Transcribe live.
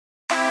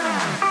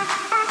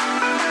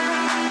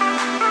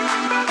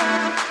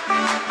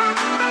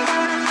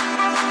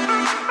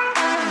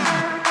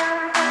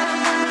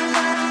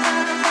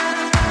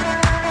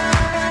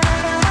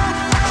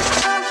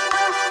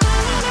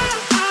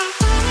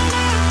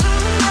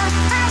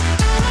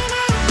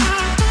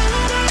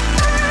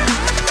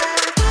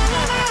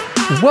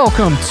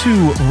welcome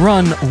to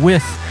Run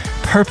with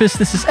Purpose.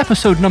 This is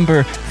episode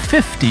number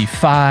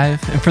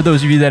 55. And for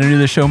those of you that are new to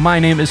the show, my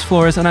name is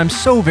Flores, and I'm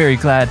so very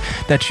glad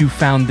that you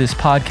found this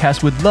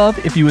podcast. Would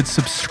love if you would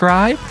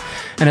subscribe.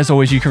 And as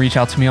always, you can reach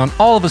out to me on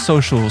all of the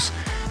socials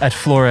at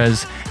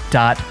flores.run.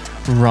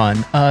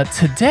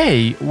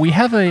 Today, we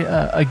have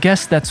a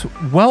guest that's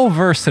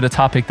well-versed at a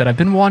topic that I've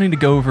been wanting to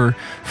go over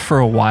for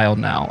a while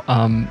now.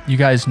 You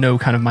guys know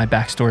kind of my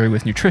backstory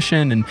with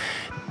nutrition and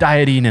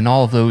dieting and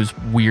all of those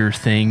weird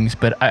things,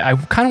 but I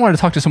kind of wanted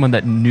to talk to someone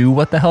that knew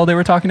what the hell they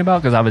were talking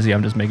about, because obviously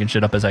I'm just making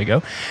shit up as I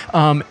go.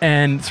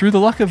 And through the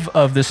luck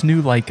of this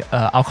new,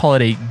 I'll call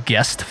it a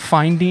guest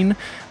finding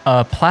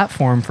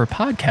platform for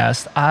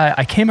podcasts,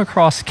 I came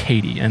across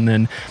Katie, and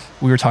then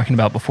we were talking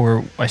about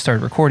before I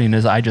started recording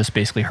is I just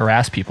basically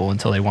harass people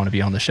until they want to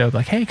be on the show.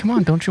 Like, hey, come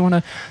on, don't you want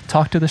to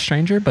talk to the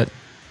stranger? But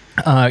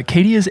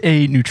Katie is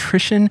a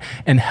nutrition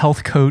and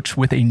health coach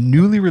with a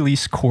newly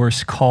released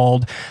course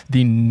called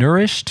the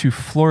Nourish to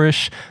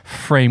Flourish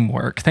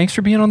Framework. Thanks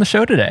for being on the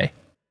show today.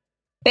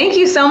 Thank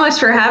you so much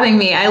for having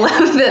me. I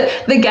love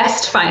the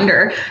guest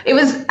finder. It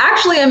was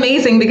actually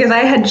amazing because I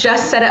had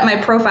just set up my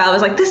profile. I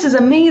was like, this is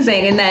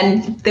amazing. And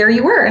then there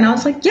you were. And I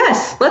was like,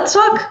 yes, let's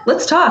talk.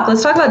 Let's talk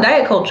about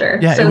diet culture.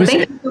 Yeah, so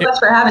thank you so much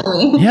for having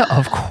me. Yeah,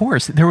 of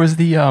course. There was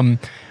the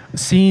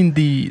seeing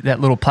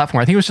that little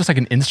platform. I think it was just like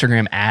an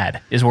Instagram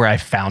ad is where I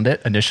found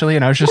it initially.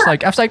 And I was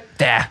like,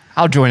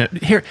 I'll join it.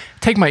 Here,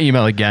 take my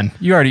email again.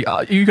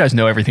 You guys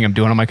know everything I'm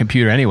doing on my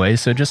computer anyway,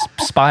 so just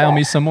spy on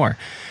me some more.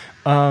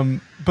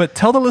 But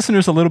tell the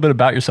listeners a little bit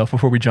about yourself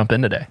before we jump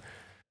in today.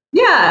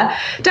 Yeah,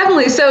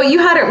 definitely. So you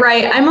had it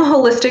right. I'm a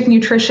holistic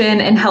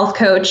nutrition and health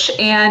coach,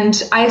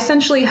 and I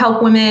essentially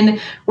help women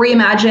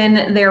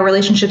reimagine their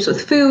relationships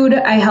with food.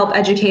 I help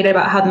educate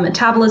about how the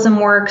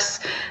metabolism works.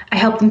 I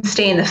help them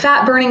stay in the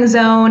fat burning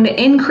zone,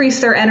 increase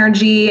their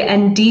energy,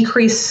 and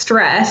decrease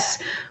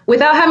stress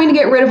without having to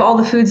get rid of all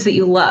the foods that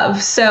you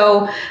love.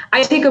 So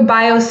I take a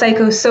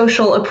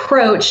biopsychosocial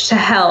approach to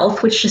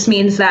health, which just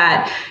means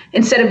that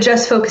instead of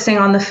just focusing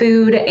on the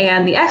food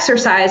and the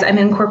exercise, I'm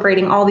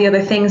incorporating all the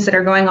other things that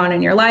are going on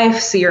in your life.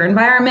 So your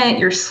environment,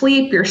 your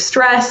sleep, your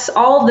stress,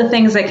 all of the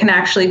things that can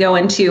actually go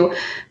into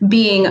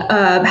being,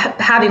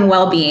 having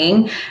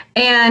well-being.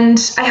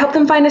 And I help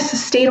them find a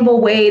sustainable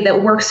way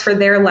that works for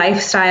their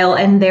lifestyle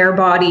and their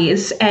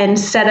bodies,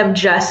 instead of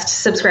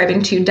just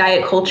subscribing to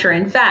diet culture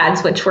and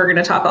fads, which we're going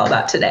to talk all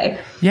about today.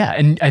 Yeah,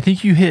 and I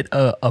think you hit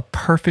a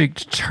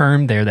perfect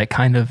term there that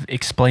kind of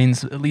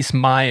explains at least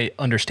my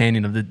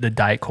understanding of the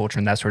diet culture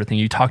and that sort of thing.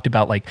 You talked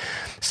about like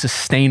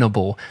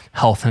sustainable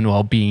health and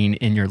well-being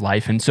in your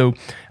life. And so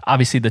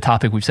obviously the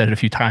topic, we've said it a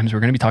few times, we're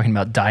going to be talking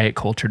about diet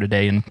culture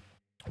today. And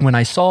when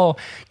I saw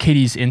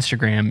Katie's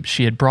Instagram,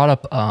 she had brought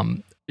up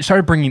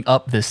started bringing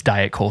up this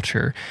diet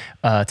culture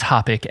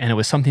topic, and it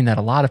was something that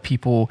a lot of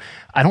people,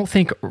 I don't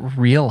think,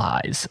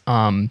 realize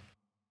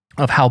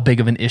of how big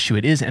of an issue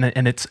it is,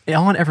 and it's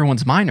on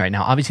everyone's mind right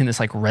now. Obviously, in this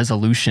like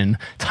resolution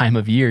time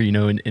of year, you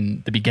know,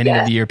 in the beginning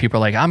of the year, people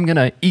are like, I'm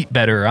gonna eat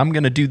better, I'm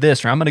gonna do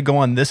this, or I'm gonna go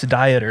on this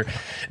diet, or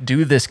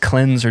do this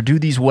cleanse, or do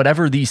these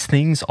whatever these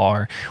things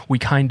are. We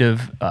kind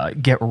of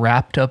get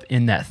wrapped up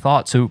in that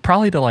thought. So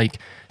probably to like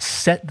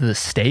set the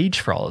stage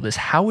for all of this,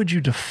 how would you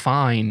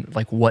define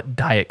like what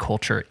diet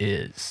culture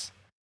is?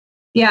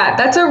 Yeah,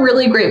 that's a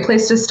really great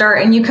place to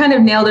start. And you kind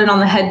of nailed it on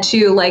the head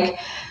too. Like,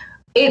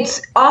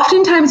 it's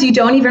oftentimes you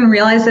don't even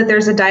realize that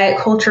there's a diet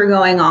culture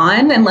going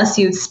on unless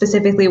you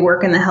specifically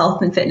work in the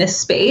health and fitness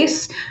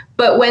space.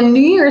 But when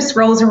New Year's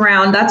rolls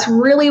around, that's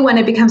really when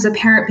it becomes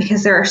apparent,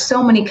 because there are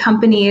so many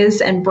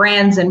companies and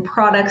brands and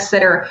products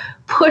that are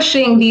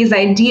pushing these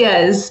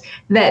ideas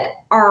that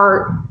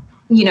are,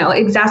 you know,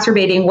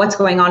 exacerbating what's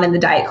going on in the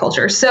diet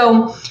culture.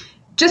 So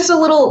just a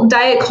little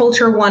diet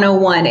culture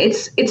 101.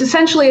 It's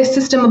essentially a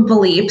system of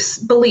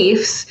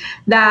beliefs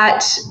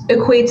that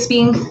equates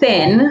being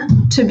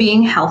thin to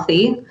being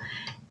healthy.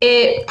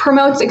 It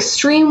promotes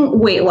extreme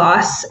weight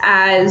loss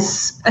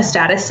as a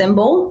status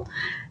symbol.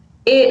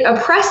 It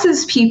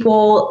oppresses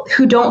people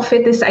who don't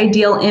fit this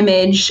ideal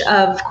image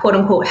of quote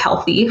unquote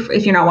healthy.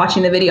 If you're not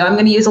watching the video, I'm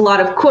going to use a lot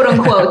of quote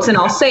unquotes and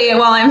I'll say it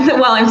while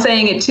I'm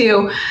saying it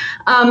too.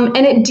 And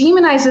it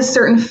demonizes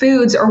certain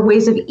foods or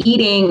ways of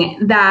eating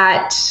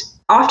that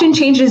often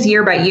changes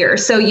year by year.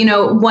 So, you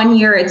know, one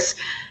year it's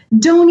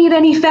don't eat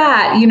any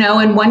fat, you know,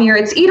 and one year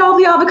it's eat all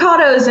the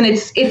avocados, and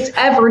it's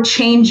ever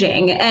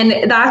changing.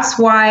 And that's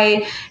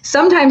why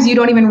sometimes you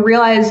don't even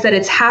realize that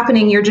it's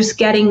happening. You're just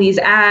getting these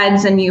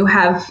ads, and you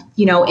have,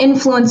 you know,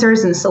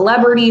 influencers and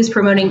celebrities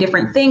promoting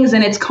different things,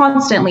 and it's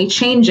constantly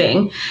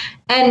changing.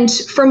 And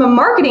from a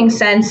marketing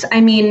sense,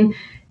 I mean,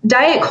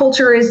 diet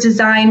culture is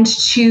designed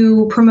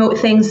to promote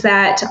things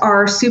that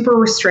are super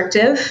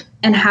restrictive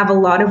and have a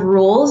lot of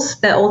rules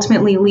that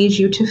ultimately lead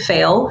you to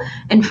fail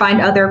and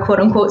find other quote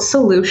unquote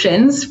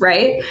solutions,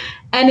 right?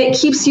 And it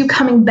keeps you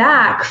coming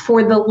back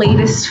for the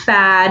latest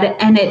fad.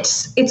 And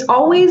it's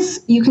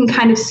always, you can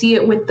kind of see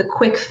it with the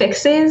quick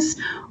fixes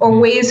or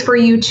ways for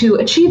you to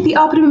achieve the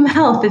optimum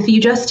health if you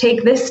just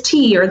take this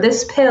tea or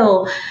this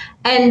pill.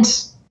 And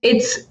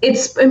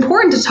it's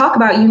important to talk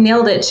about. You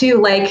nailed it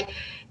too. Like,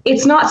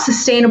 it's not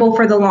sustainable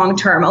for the long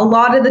term. A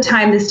lot of the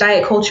time, this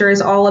diet culture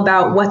is all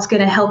about what's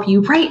going to help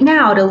you right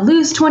now to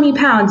lose 20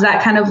 pounds,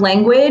 that kind of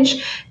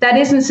language that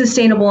isn't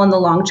sustainable in the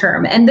long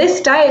term. And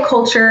this diet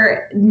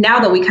culture, now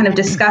that we kind of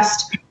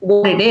discussed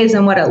what it is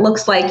and what it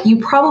looks like, you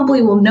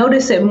probably will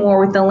notice it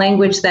more with the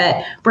language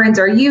that brands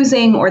are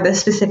using or the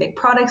specific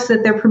products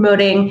that they're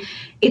promoting.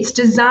 It's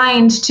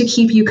designed to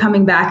keep you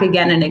coming back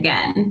again and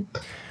again.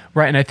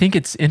 Right. And I think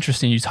it's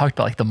interesting. You talked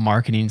about like the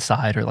marketing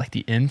side or like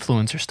the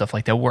influencer stuff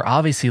like that. We're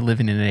obviously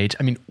living in an age.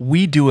 I mean,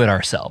 we do it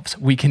ourselves.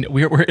 We're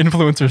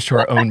influencers to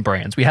our own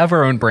brands. We have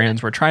our own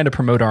brands. We're trying to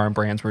promote our own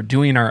brands. We're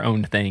doing our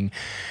own thing.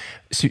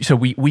 So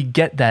we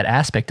get that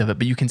aspect of it,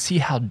 but you can see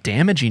how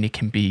damaging it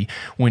can be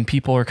when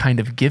people are kind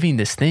of giving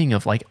this thing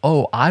of like,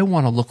 oh, I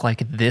want to look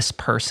like this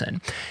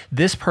person.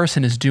 This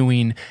person is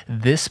doing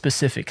this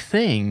specific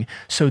thing.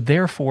 So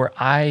therefore,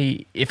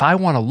 if I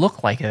want to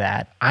look like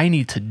that, I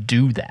need to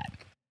do that.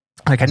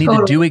 Like I need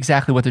to do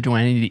exactly what they're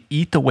doing. I need to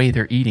eat the way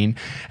they're eating.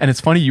 And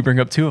it's funny you bring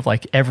up too of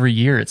like every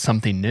year it's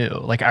something new.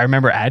 Like I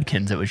remember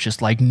Atkins, it was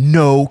just like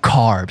no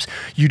carbs.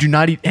 You do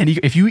not eat any.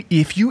 If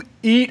you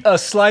eat a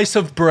slice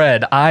of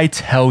bread, I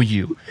tell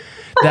you,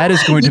 that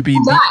is going to be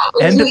the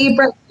end. If you eat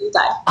bread, you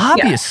die.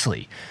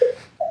 Obviously. Yeah.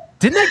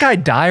 Didn't that guy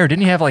die or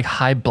didn't he have like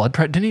high blood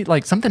pressure? Didn't he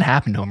like something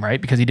happened to him,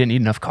 right? Because he didn't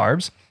eat enough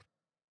carbs?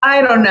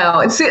 I don't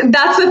know.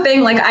 That's the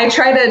thing. Like I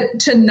try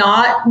to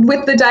not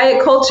with the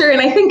diet culture.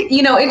 And I think,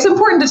 it's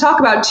important to talk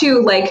about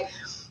too. Like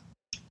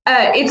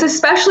it's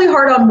especially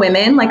hard on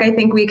women. Like I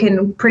think we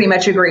can pretty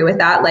much agree with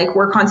that. Like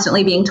we're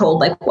constantly being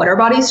told like what our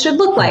bodies should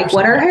look like,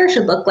 what our hair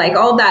should look like,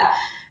 all that.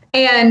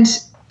 And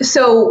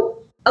so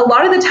a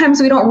lot of the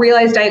times we don't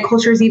realize diet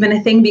culture is even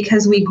a thing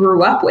because we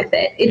grew up with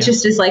it. It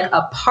just is like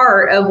a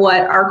part of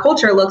what our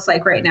culture looks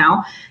like right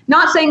now.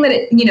 Not saying that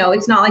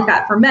it's not like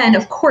that for men.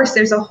 Of course,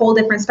 there's a whole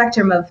different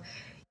spectrum of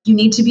you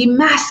need to be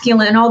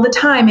masculine all the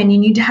time and you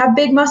need to have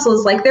big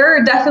muscles. Like there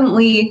are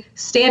definitely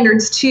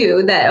standards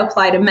too that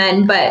apply to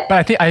men. But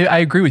I think I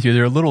agree with you.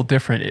 They're a little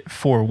different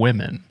for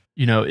women,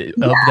 of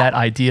that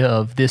idea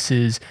of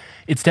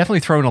it's definitely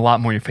thrown a lot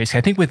more in your face.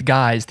 I think with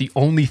guys, the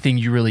only thing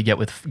you really get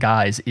with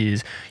guys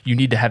is you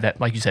need to have that,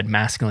 like you said,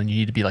 masculine. You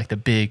need to be like the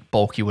big,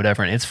 bulky,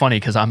 whatever. And it's funny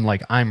because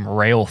I'm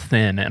rail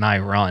thin and I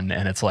run,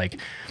 and it's like,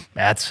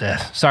 that's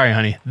sorry,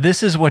 honey.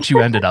 This is what you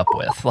ended up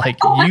with. Like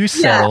you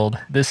settled.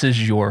 Yeah. This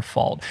is your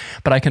fault.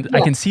 But I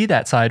can see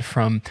that side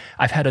from.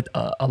 I've had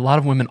a lot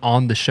of women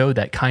on the show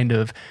that kind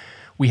of.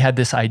 We had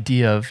this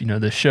idea of,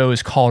 the show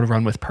is called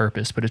Run with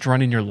Purpose, but it's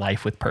running your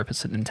life with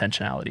purpose and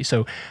intentionality.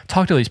 So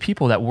talk to these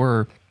people that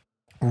were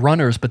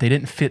runners, but they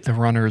didn't fit the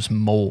runner's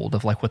mold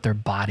of like what their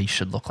body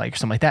should look like or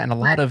something like that. And a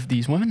lot of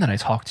these women that I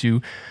talked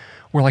to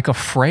were like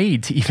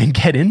afraid to even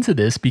get into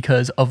this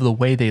because of the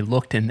way they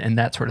looked and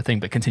that sort of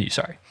thing. But continue,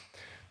 sorry.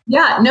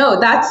 Yeah,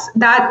 no,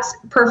 that's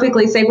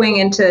perfectly segueing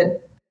into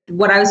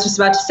what I was just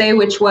about to say,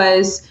 which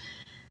was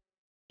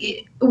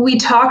we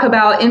talk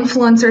about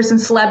influencers and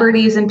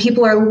celebrities and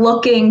people are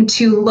looking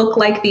to look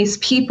like these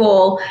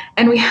people.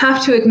 And we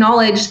have to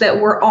acknowledge that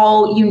we're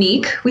all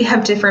unique. We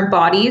have different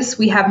bodies.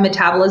 We have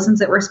metabolisms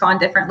that respond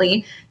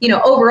differently.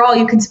 Overall,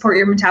 you can support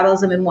your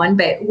metabolism in one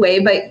way,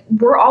 but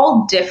we're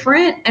all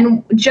different.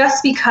 And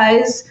just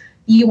because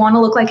you want to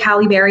look like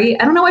Halle Berry,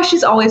 I don't know why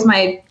she's always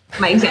my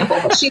example,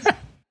 but she's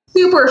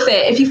super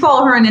fit. If you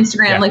follow her on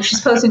Instagram, like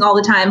she's posting all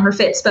the time, her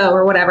Fitspo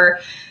or whatever.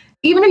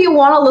 Even if you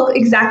want to look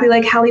exactly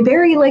like Halle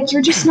Berry, like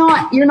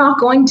you're not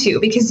going to,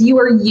 because you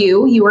are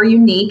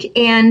unique.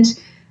 And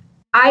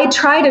I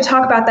try to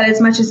talk about that as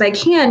much as I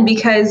can,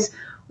 because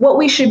what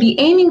we should be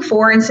aiming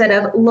for, instead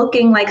of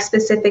looking like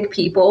specific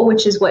people,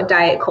 which is what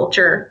diet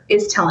culture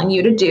is telling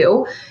you to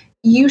do,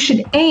 you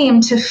should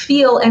aim to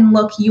feel and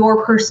look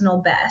your personal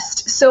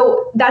best.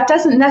 So that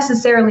doesn't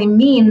necessarily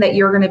mean that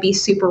you're going to be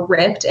super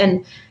ripped.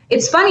 And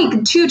it's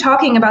funny too,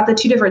 talking about the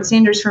two different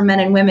standards for men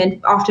and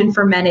women. Often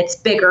for men, it's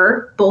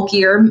bigger,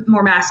 bulkier,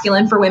 more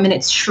masculine. For women,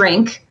 it's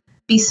shrink,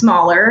 be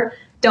smaller,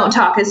 don't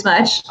talk as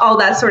much, all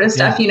that sort of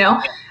stuff,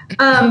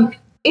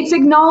 It's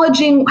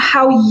acknowledging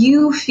how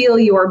you feel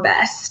your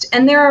best.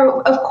 And there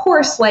are, of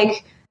course,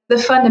 like the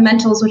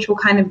fundamentals, which we'll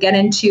kind of get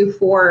into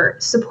for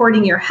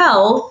supporting your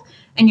health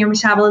and your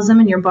metabolism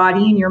and your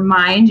body and your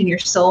mind and your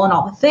soul and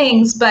all the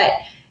things. But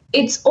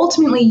it's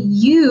ultimately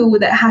you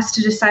that has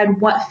to decide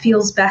what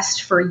feels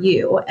best for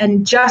you.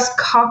 And just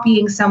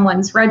copying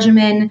someone's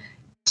regimen,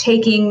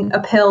 taking a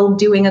pill,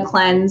 doing a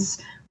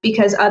cleanse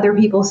because other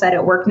people said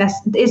it worked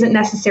isn't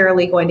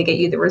necessarily going to get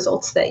you the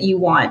results that you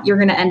want. You're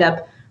going to end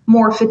up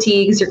more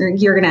fatigues. You're going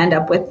to end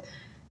up with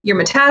your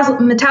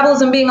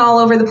metabolism being all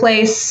over the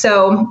place.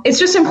 So it's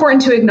just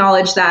important to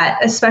acknowledge that,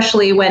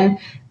 especially when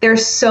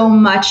there's so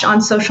much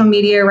on social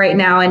media right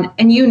now.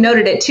 And you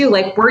noted it too,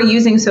 like we're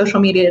using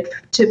social media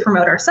to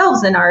promote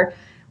ourselves and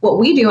what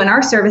we do in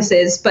our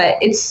services, but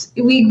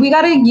we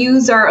got to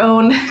use our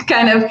own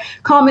kind of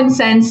common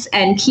sense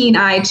and keen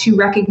eye to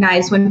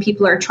recognize when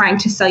people are trying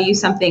to sell you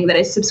something that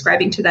is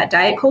subscribing to that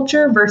diet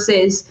culture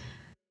versus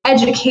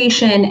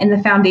education and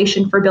the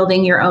foundation for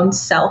building your own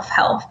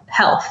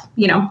health,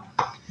 you know?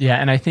 Yeah.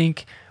 And I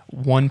think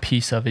one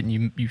piece of it, and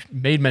you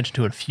made mention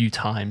to it a few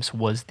times,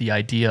 was the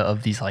idea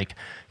of these like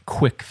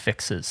quick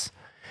fixes.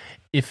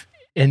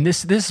 And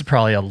this is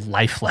probably a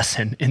life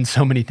lesson in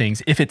so many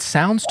things. If it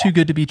sounds too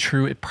good to be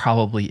true, it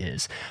probably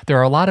is. There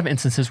are a lot of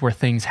instances where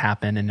things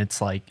happen and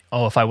it's like,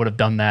 oh, if I would have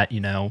done that, you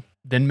know,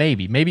 then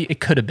maybe it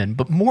could have been.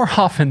 But more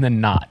often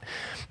than not,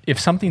 if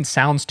something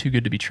sounds too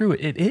good to be true,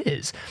 it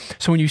is.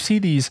 So when you see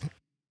these,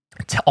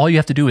 all you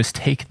have to do is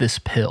take this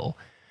pill,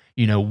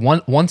 you know,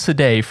 once a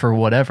day for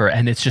whatever,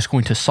 and it's just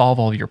going to solve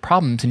all of your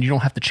problems and you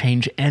don't have to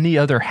change any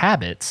other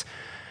habits.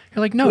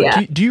 You're like, no,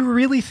 yeah. do you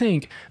really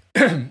think,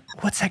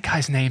 what's that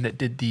guy's name that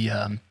did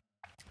the,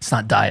 it's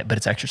not diet, but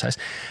it's exercise,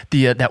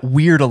 the that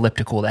weird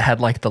elliptical that had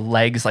like the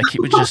legs, like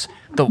it was just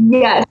the.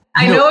 Yes,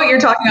 I know what you're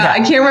talking about.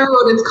 Yeah. I can't remember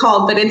what it's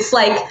called, but it's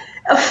like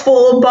a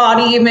full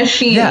body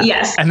machine. Yeah.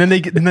 Yes. And then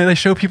they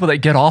show people that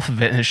get off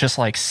of it and it's just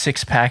like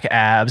 6-pack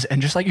abs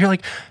and just like, you're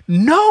like,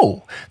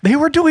 no, they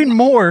were doing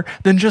more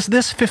than just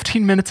this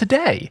 15 minutes a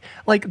day.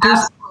 Like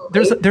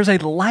there's a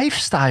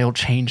lifestyle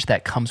change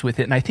that comes with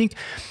it. And I think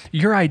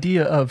your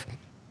idea of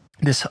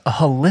this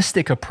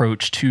holistic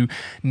approach to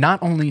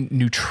not only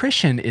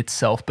nutrition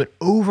itself, but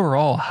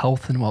overall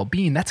health and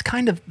well-being, that's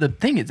kind of the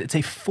thing. It's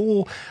a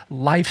full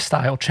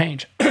lifestyle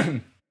change.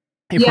 If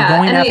we're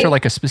going after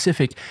like a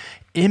specific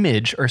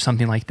image or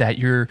something like that,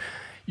 you're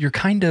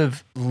kind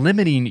of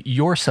limiting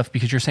yourself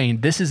because you're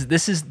saying this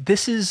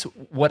is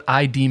what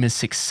I deem as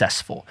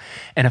successful.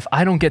 And if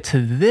I don't get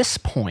to this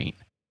point,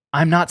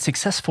 I'm not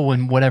successful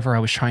in whatever I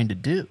was trying to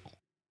do.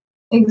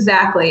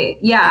 Exactly.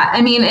 Yeah.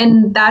 I mean,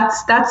 and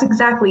that's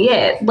exactly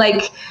it.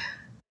 Like,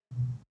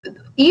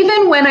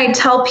 even when I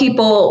tell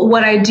people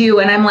what I do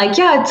and I'm like,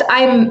 yeah,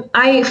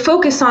 I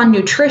focus on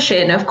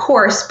nutrition, of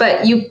course,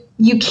 but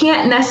you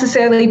can't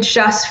necessarily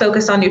just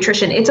focus on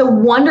nutrition. It's a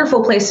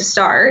wonderful place to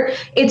start.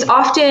 It's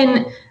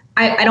often,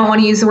 I don't want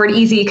to use the word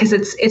easy because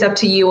it's up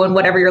to you and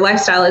whatever your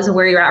lifestyle is and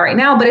where you're at right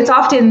now, but it's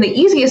often the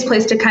easiest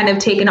place to kind of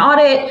take an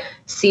audit,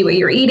 see what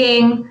you're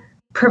eating,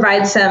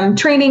 provide some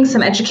training,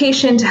 some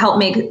education to help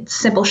make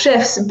simple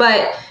shifts.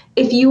 But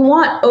if you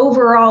want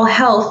overall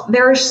health,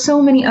 there are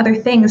so many other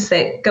things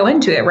that go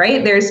into it,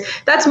 right?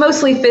 That's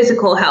mostly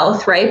physical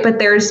health, right? But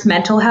there's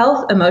mental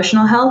health,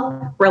 emotional health,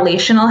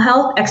 relational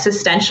health,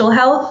 existential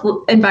health,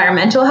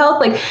 environmental health.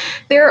 Like,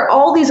 there are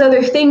all these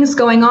other things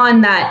going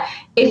on that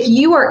if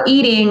you are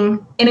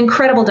eating an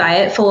incredible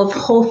diet full of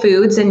whole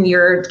foods and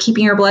you're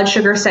keeping your blood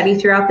sugar steady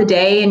throughout the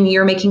day and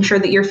you're making sure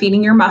that you're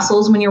feeding your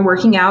muscles when you're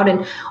working out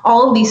and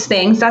all of these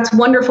things, that's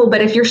wonderful.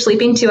 But if you're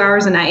sleeping 2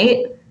 hours a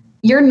night,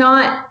 you're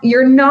not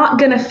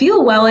going to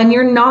feel well and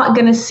you're not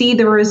going to see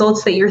the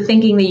results that you're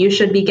thinking that you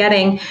should be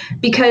getting,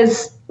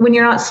 because when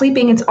you're not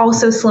sleeping, it's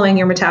also slowing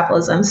your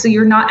metabolism. So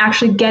you're not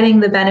actually getting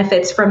the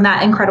benefits from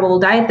that incredible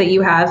diet that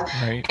you have.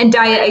 Right. And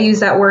diet, I use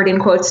that word in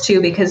quotes too,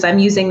 because I'm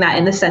using that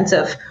in the sense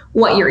of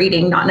what you're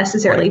eating, not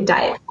necessarily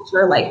diet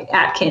culture like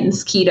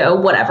Atkins,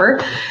 keto, whatever.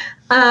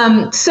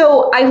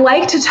 So I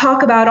like to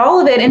talk about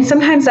all of it. And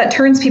sometimes that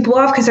turns people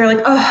off because they're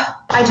like,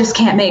 oh, I just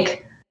can't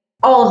make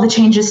all of the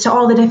changes to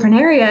all the different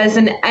areas.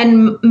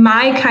 And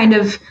my kind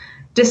of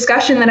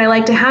discussion that I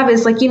like to have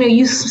is like, you know,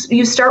 you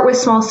start with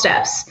small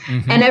steps.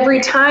 Mm-hmm. And every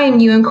time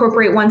you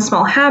incorporate one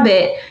small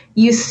habit,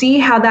 you see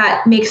how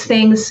that makes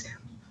things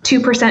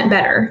 2%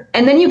 better.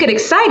 And then you get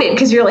excited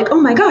because you're like,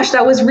 oh my gosh,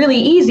 that was really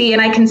easy and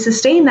I can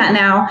sustain that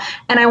now.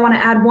 And I want to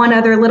add one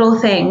other little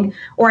thing,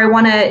 or I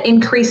want to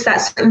increase that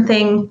certain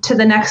thing to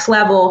the next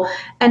level.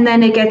 And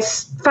then it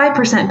gets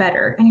 5%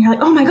 better. And you're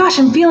like, oh my gosh,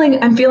 I'm feeling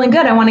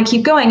good. I want to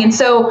keep going. And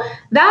so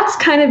that's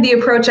kind of the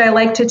approach I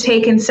like to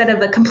take instead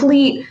of a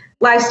complete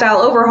lifestyle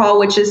overhaul,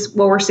 which is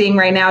what we're seeing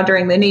right now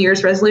during the New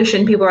Year's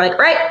resolution. People are like,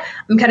 right,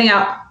 I'm cutting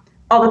out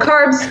all the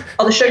carbs,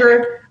 all the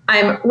sugar.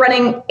 I'm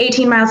running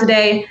 18 miles a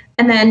day,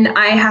 and then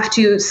I have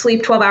to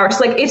sleep 12 hours.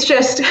 Like, it's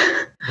just,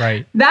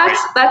 right.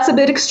 That's a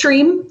bit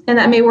extreme, and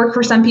that may work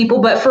for some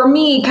people. But for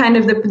me, kind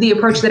of the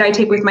approach that I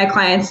take with my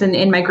clients and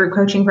in my group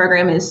coaching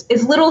program is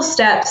little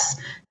steps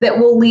that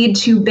will lead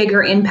to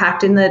bigger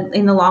impact in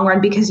the long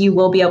run, because you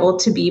will be able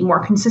to be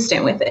more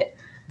consistent with it.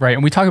 Right.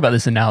 And we talk about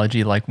this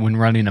analogy, like when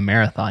running a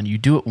marathon, you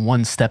do it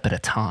one step at a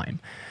time.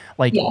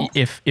 Like,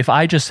 yes. if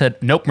I just said,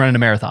 nope, I'm running a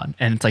marathon,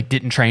 and it's like,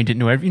 didn't train, didn't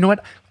do whatever, you know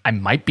what? I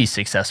might be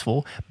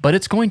successful, but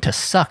it's going to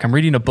suck. I'm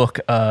reading a book,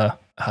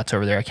 it's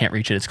over there, I can't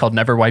reach it. It's called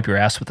Never Wipe Your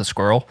Ass with a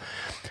Squirrel.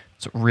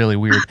 It's really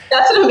weird.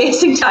 That's an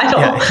amazing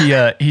title.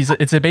 Yeah,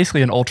 it's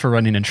basically an ultra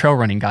running and trail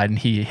running guide, and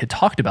he had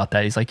talked about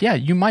that. He's like, yeah,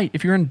 you might,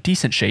 if you're in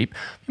decent shape,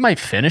 you might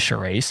finish a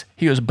race.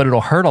 He goes, but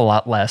it'll hurt a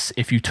lot less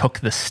if you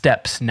took the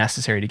steps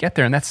necessary to get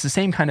there. And that's the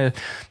same kind of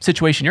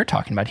situation you're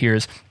talking about here.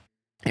 Is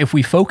if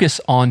we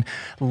focus on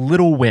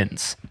little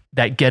wins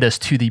that get us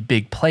to the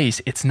big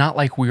place, it's not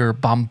like we're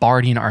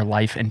bombarding our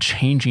life and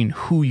changing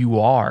who you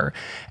are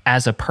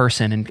as a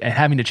person and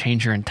having to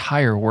change your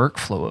entire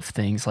workflow of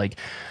things. Like,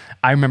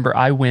 I remember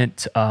I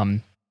went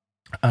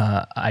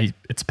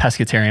It's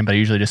pescatarian, but I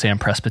usually just say I'm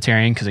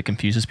Presbyterian because it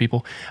confuses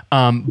people.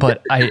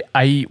 But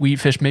we eat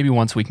fish maybe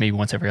once a week, maybe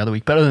once every other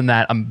week. But other than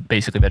that, I'm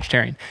basically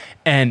vegetarian.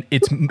 And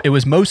it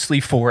was mostly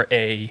for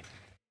I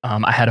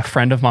had a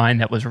friend of mine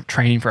that was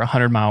training for a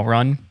 100-mile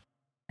run.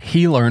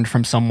 He learned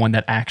from someone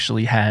that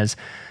actually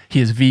he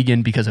is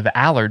vegan because of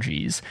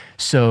allergies.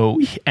 So,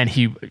 and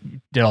he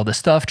did all this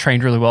stuff,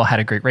 trained really well, had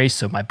a great race.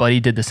 So my buddy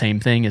did the same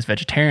thing as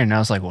vegetarian. And I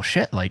was like, well,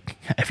 shit, like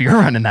if you're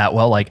running that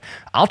well, like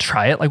I'll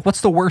try it. Like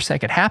what's the worst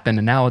that could happen?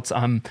 And now it's,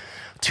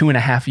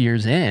 2.5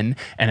 years in,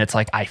 and it's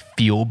like, I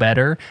feel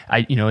better.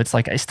 It's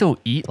like, I still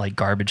eat like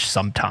garbage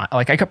sometimes.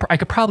 Like I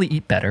could probably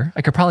eat better.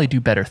 I could probably do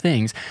better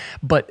things,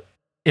 but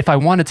if I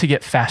wanted to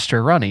get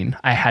faster running,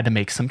 I had to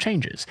make some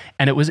changes.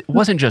 And it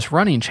wasn't just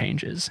running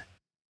changes.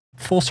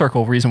 Full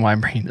circle reason why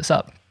I'm bringing this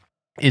up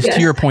is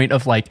to your point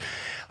of like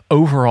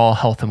overall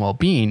health and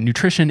well-being.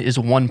 Nutrition is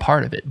one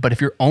part of it, but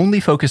if you're only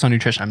focused on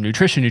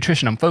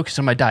nutrition, I'm focused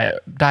on my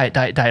diet.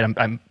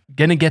 I'm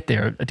gonna get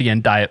there at the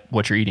end. Diet,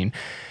 what you're eating,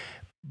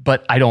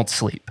 but I don't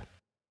sleep,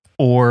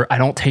 or I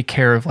don't take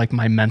care of like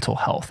my mental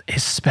health,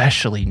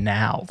 especially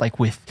now, like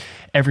with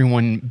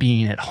everyone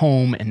being at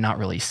home and not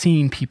really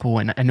seeing people.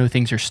 And I know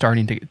things are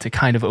starting to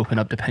kind of open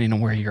up depending on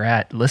where you're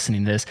at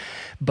listening to this,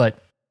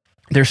 but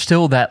there's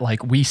still that like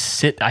I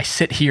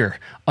sit here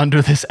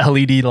under this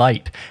LED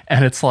light,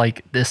 and it's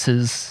like this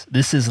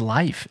is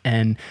life.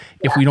 And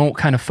if we don't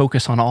kind of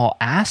focus on all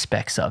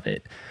aspects of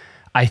it,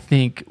 I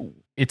think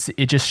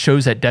it just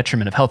shows that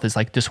detriment of health is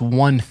like this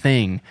one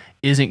thing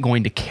isn't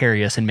going to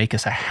carry us and make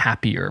us a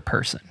happier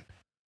person.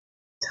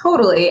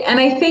 Totally. And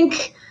I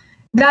think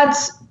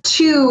that's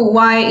too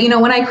why,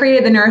 when I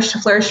created the Nourish to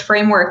Flourish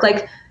framework,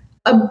 like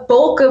a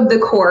bulk of the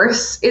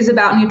course is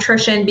about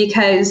nutrition,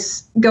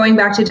 because going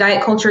back to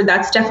diet culture,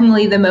 that's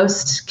definitely the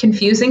most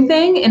confusing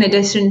thing in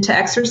addition to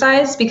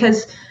exercise,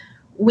 because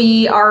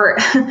we are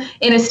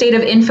in a state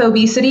of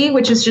infobesity,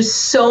 which is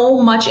just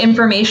so much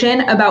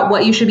information about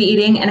what you should be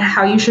eating and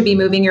how you should be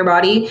moving your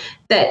body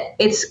that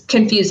it's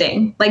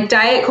confusing. Like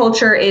diet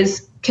culture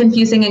is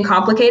confusing and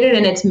complicated,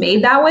 and it's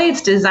made that way.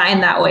 It's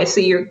designed that way.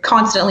 So you're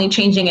constantly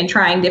changing and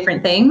trying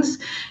different things.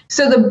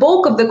 So the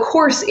bulk of the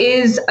course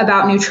is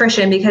about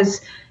nutrition,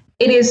 because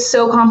it is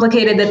so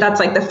complicated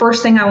that's like the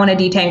first thing I want to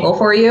detangle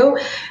for you.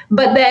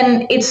 But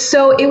then it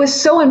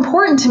was so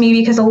important to me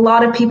because a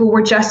lot of people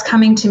were just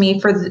coming to me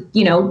for,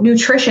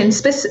 nutrition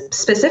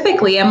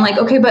specifically. I'm like,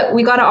 okay, but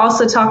we got to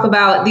also talk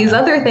about these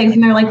other things.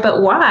 And they're like,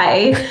 but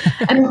why?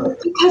 And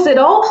because it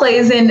all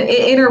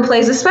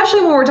interplays, especially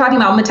when we're talking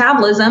about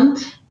metabolism.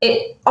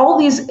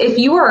 If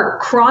you are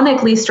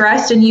chronically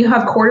stressed and you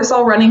have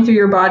cortisol running through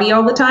your body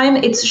all the time,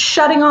 it's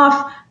shutting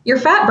off your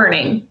fat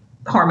burning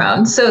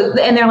hormone. So,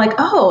 and they're like,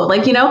 oh,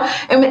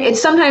 and it's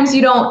sometimes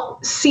you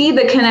don't see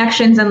the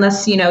connections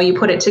unless, you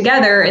put it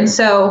together. And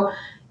so,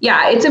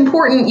 yeah, it's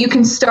important. You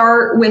can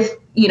start with,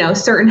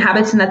 certain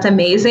habits, and that's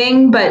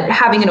amazing, but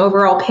having an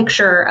overall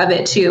picture of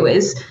it too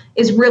is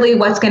really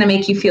what's going to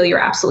make you feel your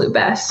absolute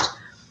best.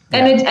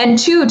 Yeah. And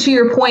to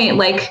your point,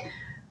 like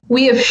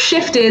we have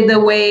shifted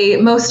the way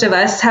most of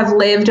us have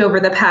lived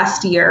over the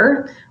past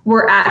year.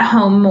 We're at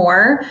home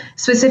more,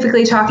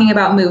 specifically talking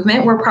about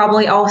movement. We're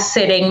probably all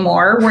sitting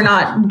more. We're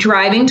not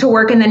driving to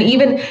work. And then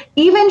even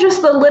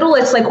just the little,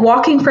 it's like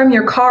walking from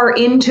your car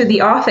into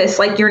the office,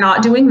 like you're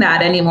not doing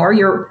that anymore.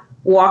 You're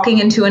walking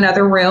into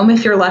another room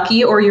if you're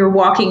lucky, or you're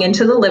walking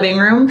into the living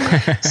room.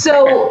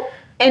 So,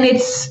 and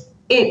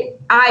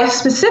I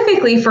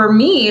specifically for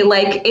me,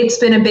 like it's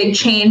been a big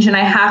change, and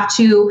I've had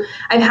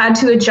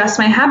to adjust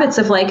my habits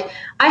of like,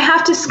 I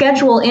have to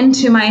schedule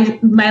into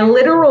my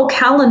literal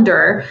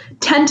calendar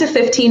 10 to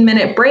 15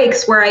 minute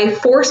breaks where I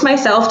force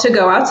myself to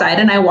go outside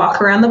and I walk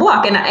around the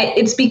block. And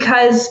it's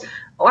because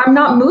I'm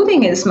not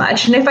moving as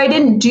much. And if I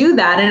didn't do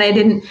that, and I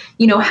didn't,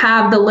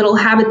 have the little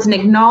habits and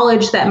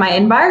acknowledge that my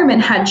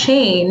environment had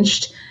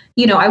changed,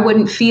 I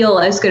wouldn't feel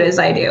as good as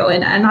I do.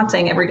 And I'm not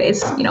saying every day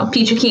is,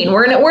 peachy keen.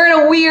 We're in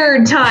a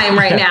weird time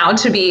right now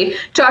to be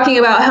talking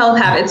about health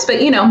habits, but,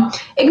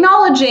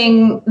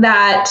 acknowledging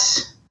that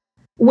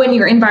when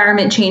your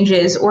environment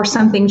changes or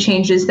something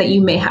changes, that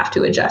you may have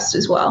to adjust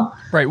as well.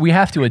 Right. We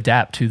have to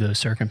adapt to those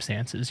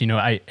circumstances.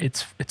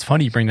 It's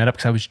funny you bring that up,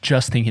 because I was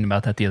just thinking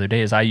about that the other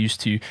day.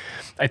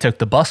 I took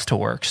the bus to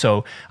work.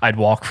 So I'd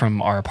walk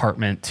from our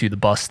apartment to the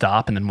bus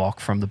stop, and then walk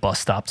from the bus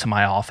stop to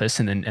my office,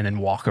 and then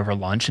walk over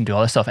lunch and do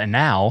all this stuff. And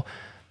now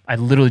I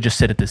literally just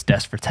sit at this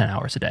desk for 10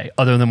 hours a day,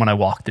 other than when I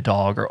walk the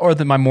dog or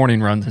my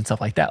morning runs and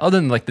stuff like that, other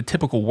than like the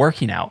typical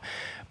working out.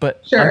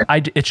 But sure.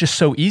 It's just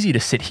so easy to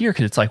sit here,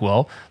 because it's like,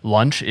 well,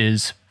 lunch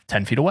is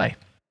 10 feet away.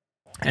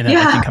 And then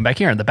I can come back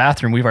here. And the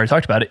bathroom, we've already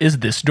talked about it, is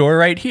this door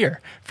right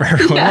here for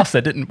everyone else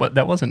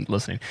that wasn't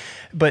listening.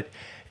 But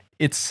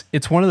it's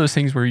one of those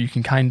things where you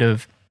can kind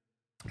of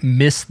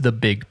miss the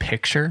big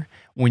picture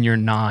when you're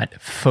not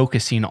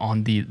focusing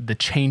on the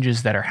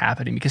changes that are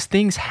happening, because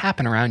things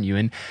happen around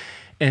you.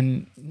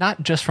 And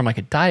not just from like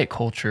a diet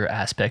culture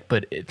aspect,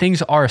 but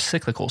things are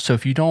cyclical. So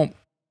if you don't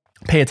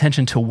pay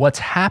attention to what's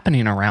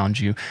happening around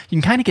you,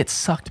 you can kind of get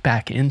sucked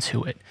back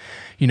into it.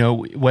 You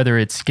know, whether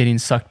it's getting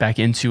sucked back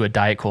into a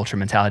diet culture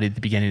mentality at the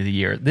beginning of the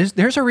year.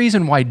 There's a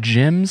reason why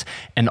gyms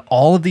and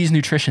all of these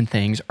nutrition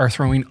things are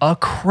throwing a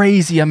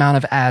crazy amount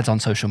of ads on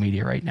social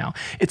media right now.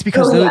 It's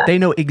because they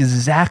know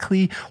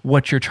exactly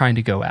what you're trying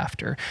to go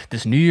after.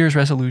 This New Year's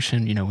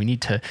resolution, you know, you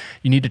need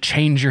to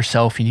change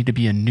yourself. You need to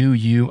be a new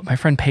you. My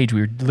friend Paige,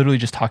 we were literally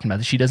just talking about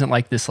this. She doesn't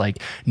like this like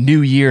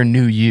new year,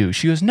 new you.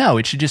 She goes, no,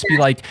 it should just be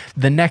like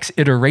the next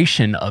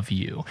iteration of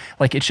you.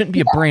 Like it shouldn't be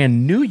a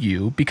brand new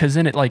you, because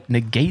then it like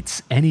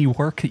negates any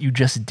work that you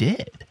just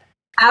did.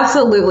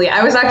 Absolutely.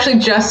 I was actually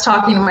just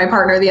talking to my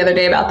partner the other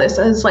day about this.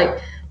 I was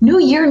like, new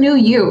year, new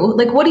you.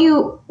 Like,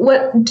 you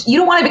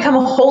don't want to become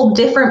a whole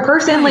different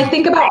person. Like,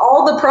 think about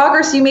all the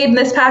progress you made in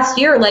this past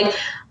year. Like,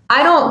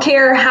 I don't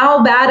care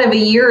how bad of a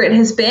year it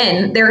has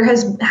been. There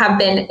have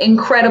been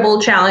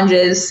incredible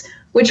challenges,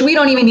 which we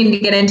don't even need to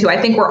get into.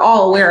 I think we're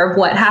all aware of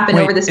what happened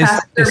over this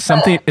past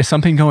year. Is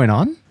something going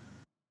on?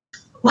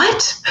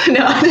 What?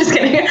 No, I'm just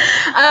kidding.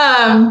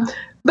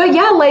 But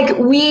yeah, like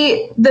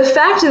the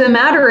fact of the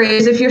matter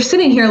is, if you're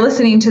sitting here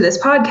listening to this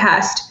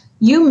podcast,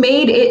 you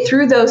made it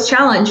through those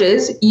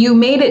challenges. You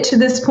made it to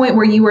this point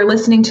where you were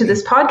listening to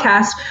this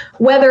podcast,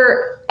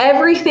 whether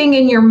everything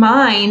in your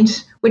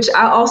mind, which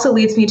also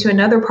leads me to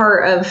another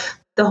part of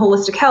the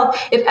holistic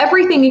health. If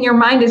everything in your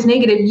mind is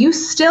negative, you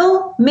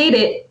still made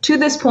it to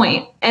this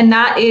point. And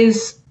that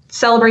is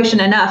celebration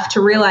enough to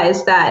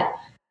realize that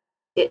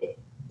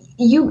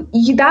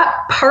that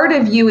part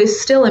of you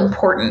is still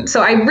important.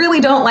 So I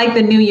really don't like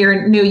the new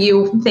year, new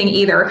you thing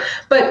either.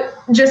 But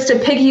just to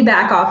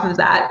piggyback off of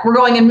that, we're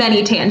going in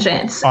many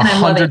tangents.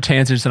 100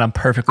 tangents, and I'm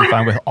perfectly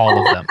fine with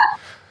all of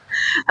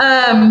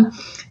them.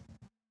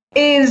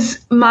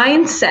 Is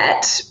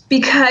mindset,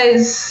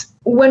 because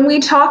when we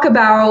talk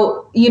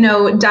about, you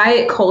know,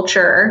 diet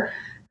culture,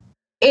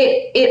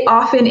 it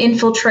often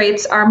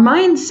infiltrates our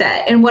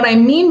mindset. And what I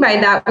mean by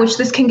that, which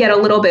this can get a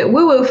little bit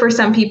woo-woo for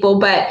some people,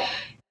 but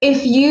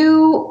if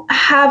you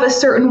have a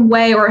certain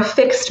way or a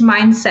fixed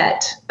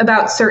mindset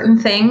about certain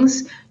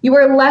things, you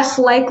are less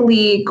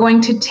likely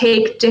going to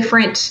take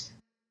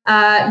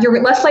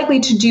you're less likely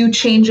to do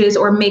changes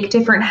or make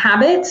different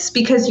habits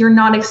because you're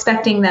not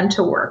expecting them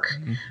to work,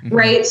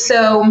 right?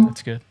 So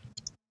that's good.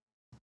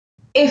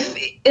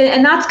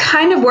 And that's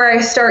kind of where I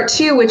start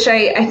too, which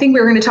I think we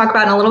were going to talk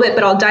about in a little bit,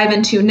 but I'll dive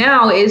into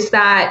now, is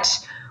that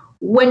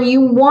when you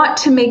want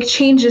to make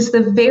changes,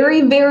 the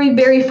very, very,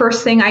 very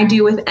first thing I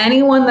do with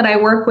anyone that I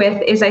work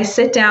with is I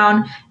sit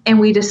down and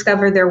we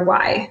discover their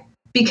why.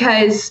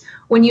 Because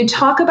when you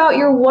talk about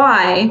your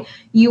why,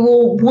 you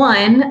will,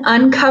 one,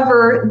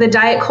 uncover the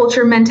diet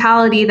culture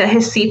mentality that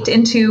has seeped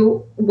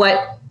into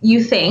what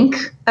you think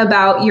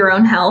about your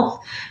own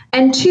health.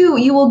 And two,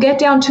 you will get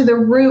down to the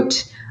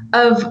root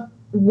of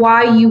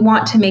why you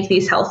want to make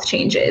these health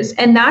changes.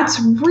 And that's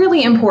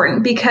really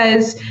important,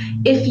 because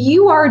if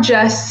you are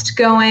just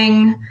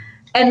going,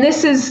 and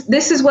this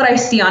is what I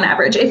see on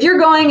average, if you're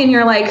going and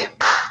you're like,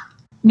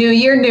 new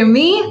year, new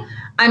me,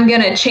 I'm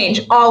going to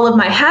change all of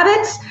my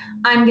habits.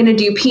 I'm going to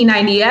do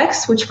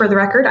P90X, which for the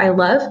record, I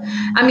love.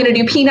 I'm going to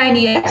do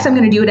P90X. I'm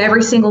going to do it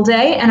every single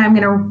day. And I'm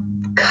going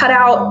to cut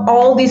out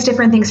all these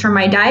different things from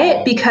my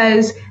diet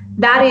because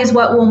that is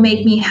what will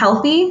make me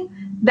healthy.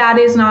 That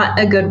is not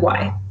a good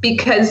why,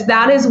 because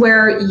that is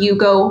where you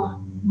go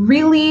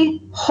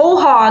really whole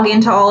hog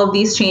into all of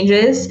these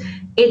changes.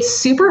 It's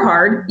super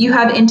hard. You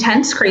have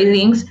intense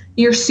cravings.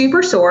 You're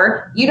super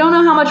sore. You don't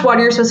know how much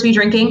water you're supposed to be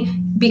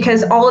drinking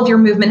because all of your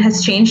movement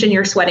has changed and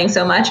you're sweating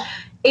so much.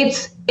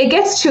 It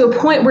gets to a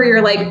point where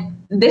you're like,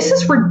 this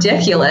is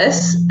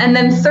ridiculous. And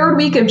then third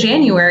week of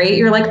January,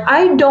 you're like,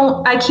 I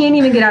can't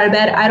even get out of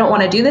bed. I don't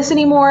want to do this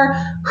anymore.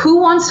 Who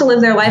wants to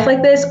live their life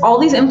like this? All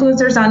these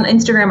influencers on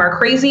Instagram are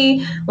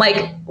crazy,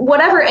 like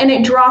whatever. And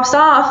it drops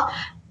off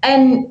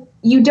and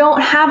you don't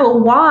have a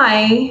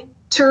why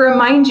to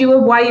remind you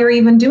of why you're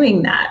even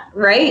doing that,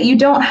 right? You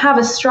don't have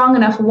a strong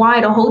enough why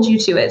to hold you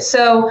to it.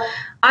 So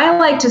I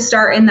like to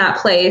start in that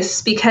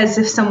place, because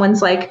if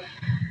someone's like,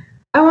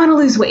 I want to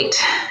lose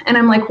weight, and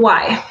I'm like,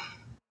 why?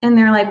 And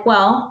they're like,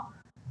 well,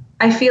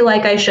 I feel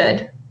like I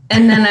should.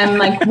 And then I'm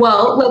like,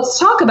 well, let's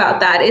talk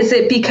about that. Is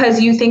it because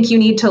you think you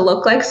need to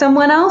look like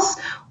someone else?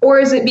 Or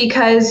is it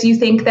because you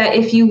think that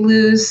if you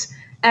lose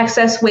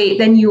excess weight,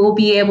 then you will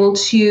be able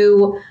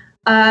to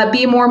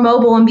be more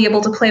mobile and be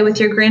able to play with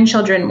your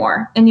grandchildren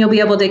more? And you'll be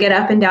able to get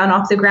up and down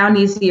off the ground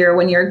easier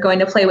when you're going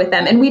to play with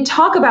them. And we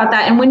talk about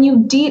that. And when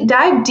you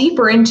dive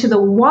deeper into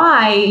the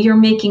why you're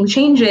making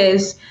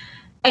changes,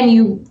 and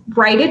you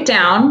write it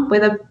down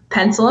with a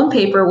pencil and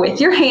paper with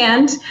your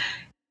hand,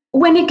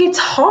 when it gets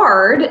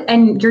hard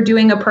and you're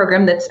doing a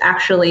program that's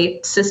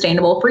actually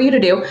sustainable for you to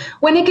do,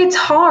 when it gets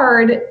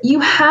hard, you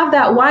have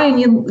that why,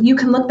 and you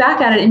can look back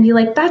at it and be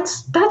like,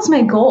 that's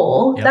my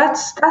goal. Yep.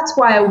 That's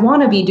why I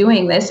want to be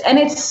doing this. And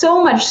it's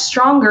so much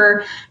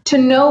stronger to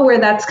know where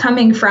that's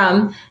coming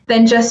from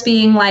than just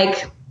being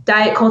like,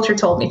 diet culture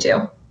told me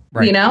to,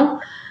 right. You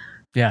know?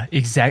 Yeah,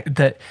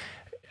 exactly.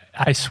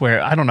 I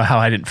swear, I don't know how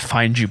I didn't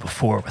find you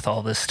before with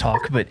all this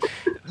talk, but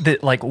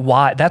like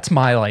why, that's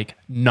my like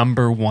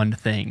number one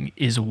thing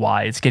is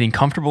why. It's getting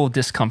comfortable with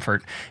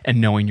discomfort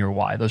and knowing your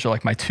why. Those are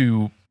like my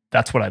two,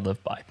 that's what I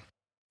live by.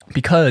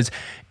 Because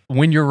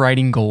when you're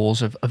writing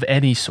goals of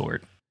any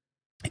sort,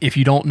 if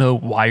you don't know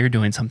why you're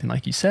doing something,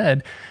 like you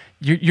said,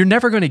 you're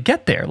never going to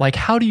get there. Like,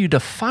 how do you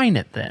define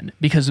it then?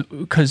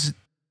 Because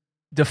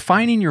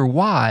defining your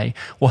why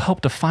will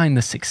help define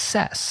the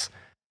success.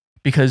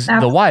 Because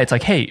the why, it's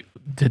like, hey,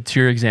 to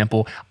your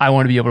example, I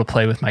want to be able to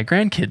play with my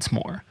grandkids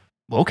more.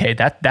 Well, okay,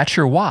 that's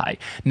your why.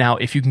 Now,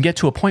 if you can get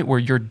to a point where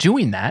you're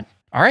doing that,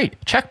 all right,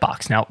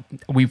 checkbox. Now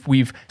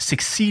we've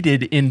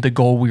succeeded in the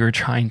goal we were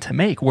trying to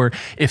make. Where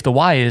if the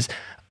why is,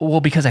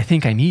 well, because I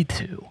think I need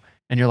to,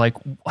 and you're like,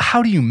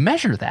 how do you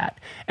measure that?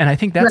 And I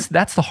think that's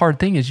the hard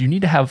thing is you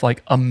need to have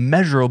like a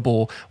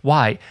measurable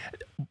why.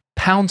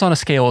 Pounds on a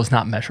scale is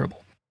not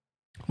measurable.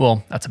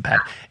 Well, that's a bad.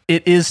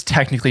 It is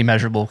technically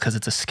measurable because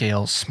it's a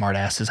scale. Smart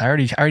asses. I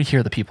already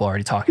hear the people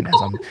already talking as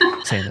I'm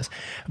saying this.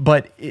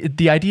 But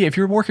the idea, if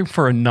you're working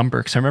for a number,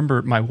 because I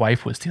remember my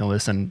wife was dealing with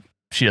this, and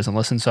she doesn't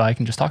listen, so I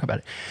can just talk about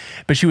it.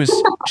 But she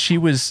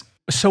was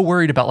so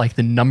worried about like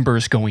the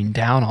numbers going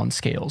down on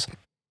scales,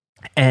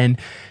 and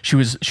she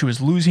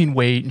was losing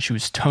weight, and she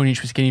was toning,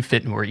 she was getting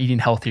fit, and we're eating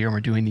healthier, and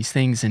we're doing these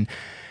things, and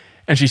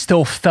she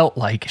still felt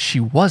like she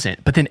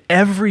wasn't. But then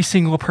every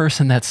single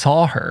person that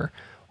saw her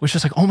was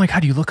just like, oh my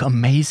God, you look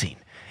amazing.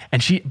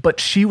 And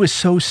she was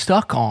so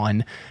stuck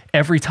on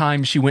every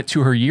time she went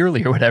to her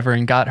yearly or whatever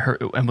and got her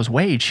and was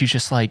weighed, she's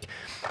just like,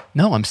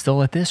 no, I'm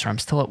still at this or I'm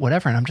still at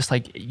whatever. And I'm just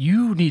like,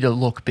 you need to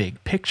look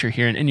big picture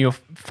here. And you know,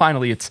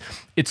 finally it's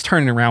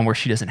turning around where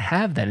she doesn't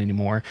have that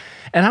anymore.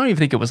 And I don't even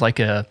think it was like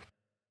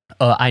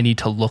I need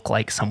to look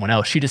like someone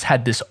else. She just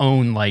had this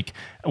own, like,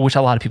 which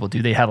a lot of people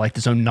do. They have like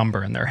this own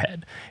number in their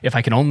head. If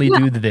I can only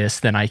do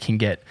this, then I can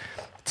get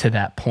to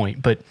that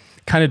point. But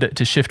kind of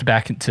to shift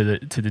back to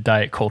the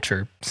diet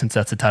culture, since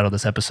that's the title of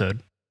this episode.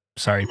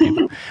 Sorry,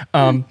 people.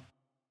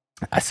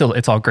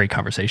 It's all great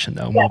conversation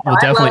though.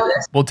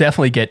 We'll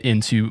definitely get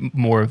into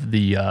more of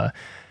the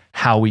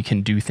how we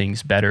can do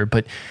things better.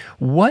 But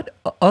what,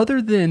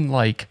 other than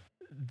like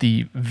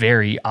the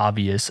very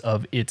obvious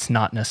of it's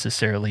not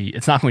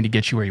going to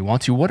get you where you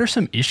want to, what are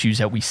some issues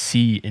that we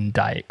see in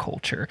diet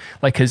culture?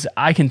 Like, because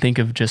I can think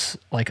of just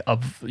like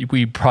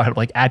we brought up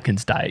like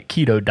Atkins diet,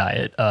 keto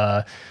diet,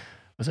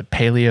 was it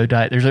paleo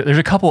diet? There's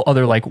a couple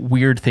other like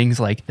weird things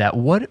like that.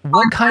 What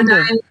kind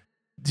of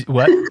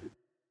what?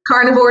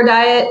 Carnivore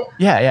diet.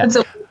 Yeah.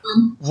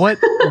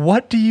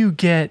 What do you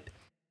get?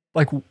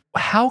 Like,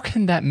 how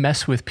can that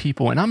mess with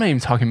people? And I'm not even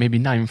talking, maybe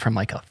not even from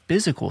like a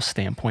physical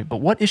standpoint, but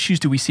what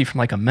issues do we see from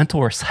like a mental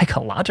or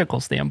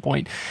psychological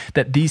standpoint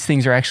that these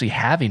things are actually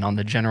having on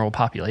the general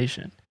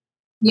population?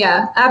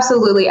 Yeah,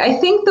 absolutely. I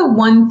think the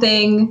one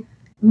thing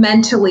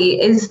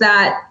mentally is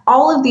that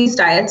all of these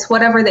diets,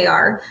 whatever they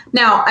are.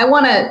 Now, I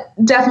want to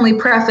definitely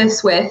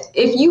preface with,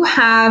 if you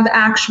have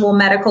actual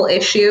medical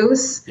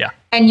issues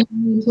and you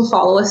need to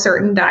follow a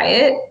certain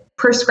diet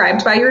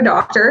prescribed by your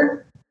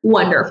doctor,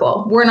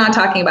 wonderful. We're not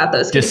talking about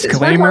those cases.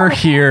 Disclaimer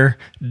here,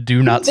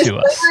 do not sue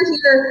us.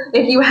 Here,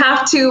 if you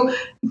have to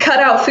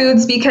cut out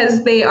foods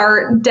because they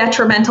are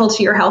detrimental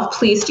to your health,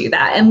 please do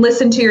that. And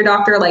listen to your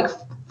doctor. Like,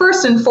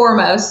 first and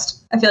foremost,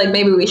 I feel like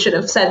maybe we should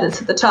have said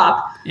this at the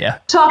top. Yeah.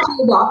 Talk to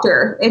your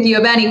doctor if you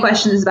have any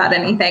questions about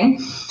anything.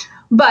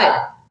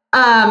 But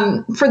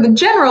for the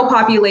general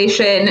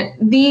population,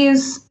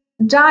 these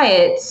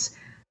diets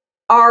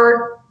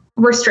are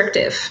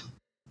restrictive,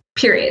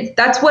 period.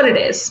 That's what it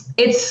is.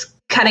 It's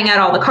cutting out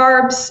all the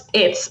carbs.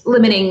 It's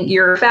limiting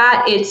your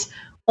fat. It's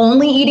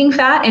only eating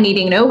fat and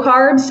eating no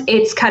carbs.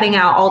 It's cutting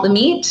out all the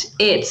meat.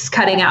 It's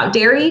cutting out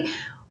dairy.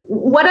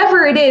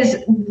 Whatever it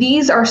is,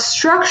 these are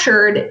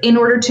structured in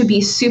order to be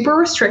super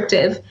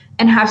restrictive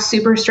and have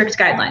super strict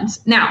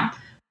guidelines. Now,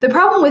 the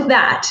problem with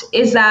that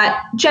is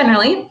that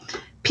generally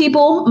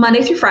people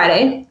Monday through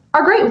Friday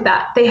are great with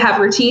that. They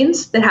have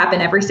routines that happen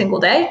every single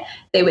day.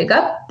 They wake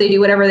up, they do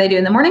whatever they do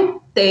in the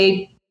morning,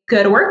 they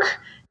go to work,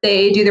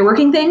 they do their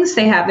working things,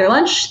 they have their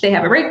lunch, they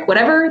have a break,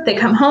 whatever, they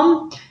come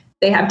home,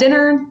 they have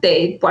dinner,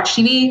 they watch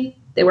TV,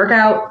 they work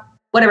out,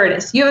 whatever it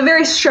is. You have a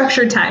very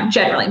structured time,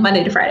 generally,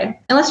 Monday to Friday.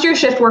 Unless you're a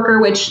shift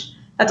worker, which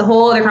that's a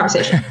whole other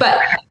conversation. But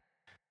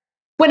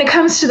when it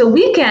comes to the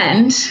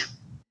weekend,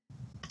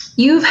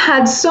 you've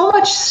had so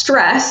much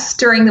stress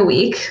during the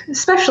week,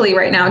 especially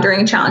right now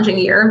during a challenging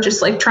year,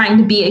 just like trying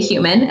to be a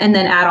human and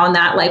then add on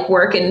that like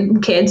work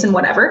and kids and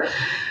whatever,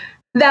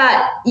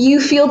 that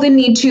you feel the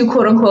need to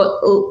quote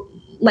unquote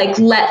like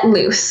let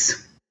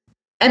loose.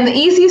 And the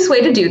easiest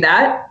way to do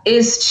that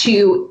is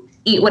to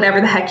eat whatever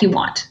the heck you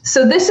want.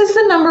 So this is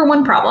the number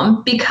one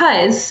problem,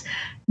 because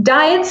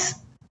diets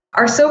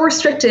are so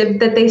restrictive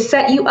that they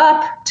set you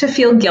up to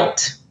feel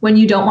guilt when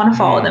you don't want to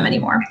follow them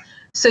anymore.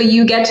 So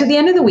you get to the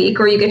end of the week,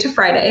 or you get to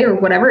Friday or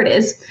whatever it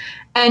is,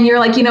 and you're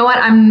like, you know what,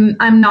 I'm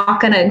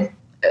not going to,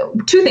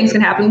 two things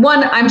can happen.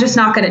 One, I'm just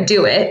not going to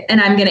do it,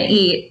 and I'm going to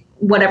eat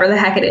whatever the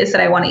heck it is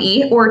that I want to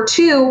eat. Or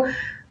two,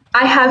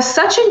 I have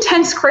such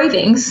intense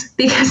cravings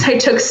because I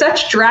took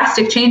such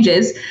drastic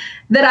changes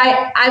that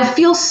I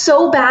feel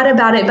so bad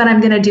about it, but I'm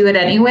going to do it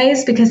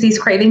anyways because these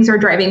cravings are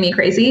driving me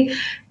crazy.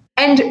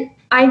 And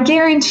I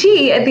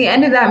guarantee at the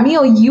end of that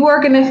meal, you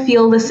are going to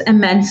feel this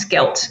immense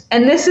guilt.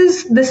 And this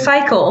is the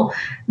cycle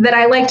that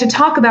I like to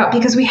talk about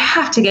because we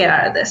have to get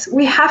out of this.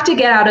 We have to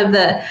get out of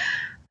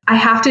I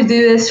have to do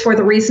this for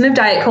the reason of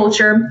diet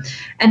culture.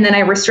 And then I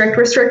restrict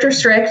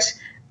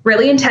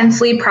really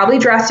intensely, probably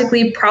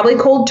drastically, probably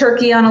cold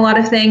turkey on a lot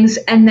of things.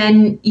 And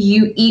then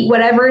you eat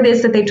whatever it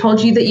is that they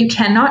told you that you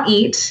cannot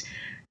eat.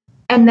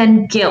 And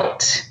then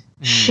guilt,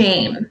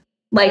 shame,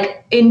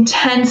 like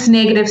intense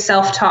negative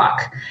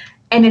self-talk.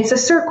 And it's a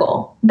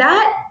circle.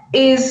 That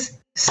is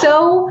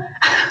so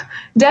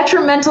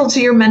detrimental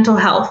to your mental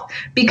health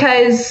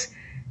because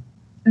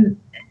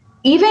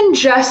even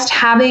just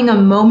having a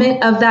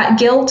moment of that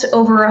guilt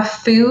over a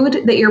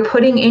food that you're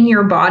putting in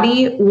your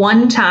body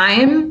one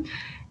time,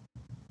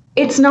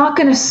 it's not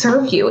going to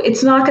serve you.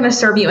 It's not going to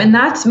serve you. And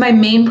that's my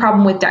main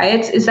problem with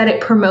diets is that it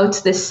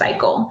promotes this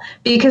cycle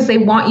because they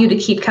want you to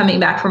keep coming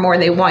back for more.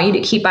 They want you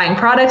to keep buying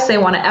products. They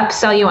want to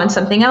upsell you on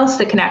something else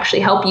that can actually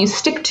help you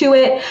stick to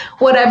it,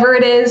 whatever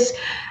it is.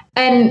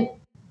 And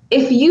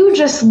if you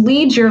just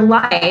lead your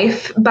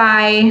life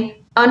by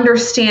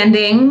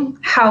understanding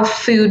how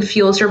food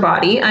fuels your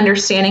body,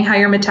 understanding how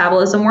your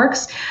metabolism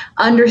works,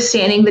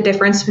 understanding the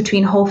difference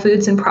between whole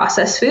foods and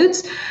processed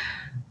foods,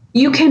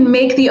 you can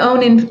make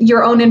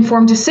your own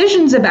informed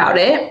decisions about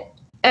it,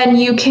 and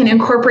you can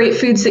incorporate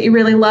foods that you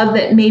really love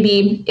that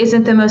maybe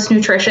isn't the most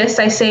nutritious.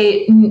 I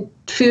say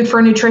food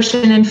for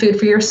nutrition and food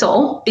for your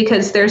soul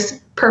because there's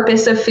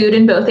purpose of food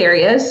in both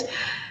areas.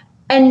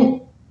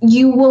 And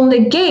you will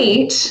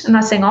negate, I'm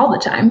not saying all the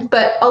time,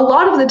 but a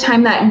lot of the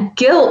time that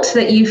guilt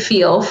that you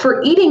feel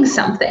for eating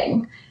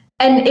something.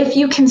 And if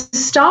you can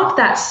stop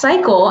that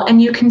cycle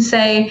and you can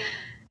say,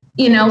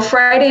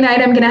 Friday night,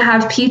 I'm going to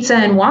have pizza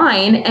and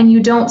wine, and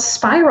you don't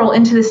spiral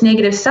into this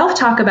negative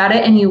self-talk about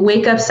it. And you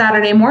wake up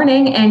Saturday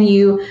morning and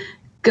you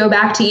go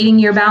back to eating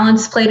your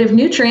balanced plate of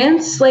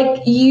nutrients.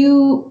 Like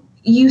you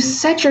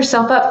set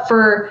yourself up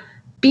for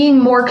being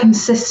more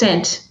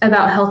consistent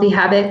about healthy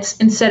habits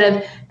instead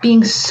of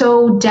being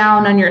so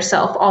down on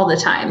yourself all the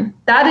time.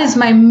 That is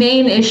my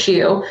main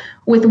issue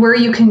with where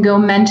you can go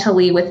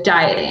mentally with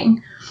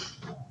dieting.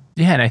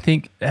 Yeah, and I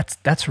think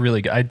that's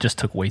really good. I just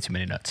took way too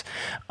many notes.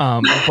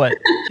 But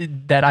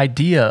that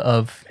idea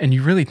of, and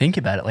you really think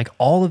about it, like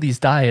all of these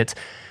diets,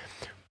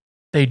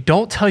 they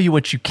don't tell you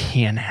what you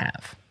can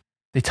have.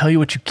 They tell you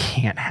what you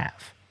can't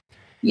have.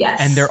 Yes.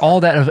 And they're all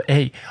that of,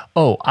 hey,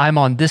 I'm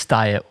on this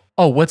diet.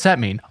 Oh, what's that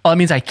mean? Oh, it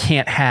means I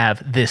can't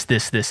have this,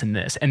 and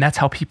this. And that's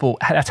how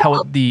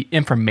the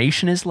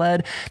information is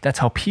led. That's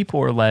how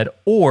people are led.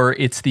 Or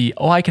it's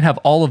I can have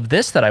all of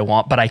this that I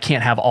want, but I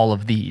can't have all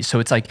of these. So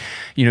it's like,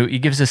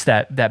 it gives us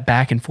that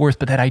back and forth.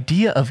 But that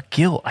idea of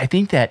guilt, I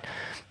think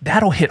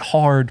that'll hit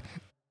hard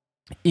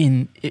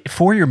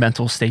for your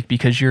mental state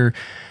because you're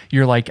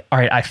like, all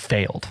right, I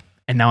failed.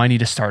 And now I need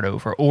to start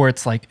over. Or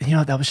it's like,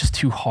 that was just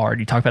too hard.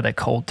 You talk about that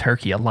cold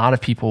turkey. A lot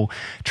of people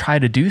try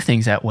to do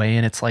things that way.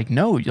 And it's like,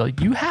 no,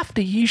 you have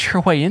to ease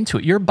your way into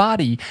it. Your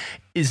body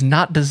is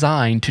not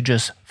designed to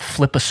just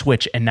flip a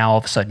switch and now all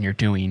of a sudden you're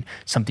doing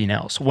something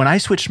else. When I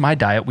switched my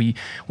diet, we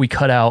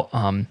cut out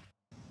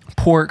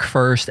pork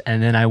first,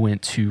 and then I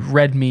went to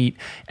red meat,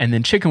 and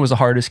then chicken was the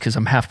hardest because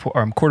I'm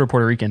quarter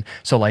Puerto Rican.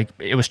 So like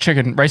it was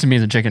chicken, rice and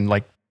beans and chicken,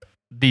 like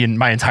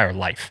my entire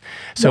life.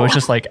 So It's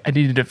just like I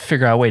needed to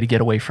figure out a way to get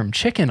away from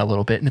chicken a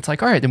little bit. And it's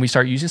like, all right, then we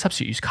start using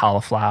substitute, use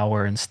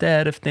cauliflower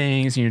instead of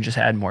things, just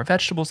add more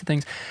vegetables and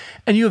things,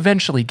 and you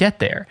eventually get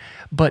there.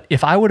 But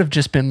if I would have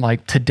just been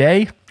like,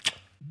 today,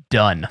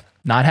 done,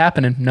 not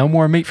happening, no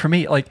more meat for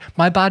me, like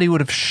my body would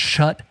have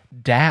shut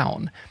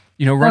down.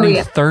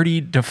 Running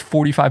 30 to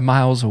 45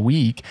 miles a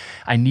week,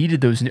 I needed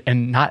those,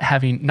 and not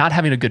having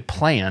a good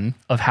plan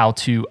of how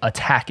to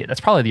attack it.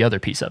 That's probably the other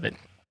piece of it.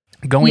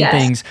 Going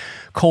things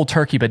cold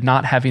turkey, but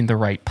not having the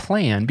right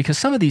plan, because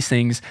some of these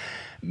things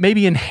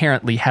maybe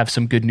inherently have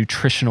some good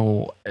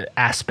nutritional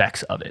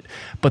aspects of it.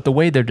 But the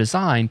way they're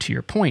designed, to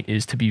your point,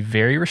 is to be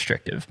very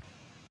restrictive.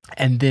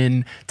 And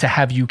then to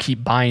have you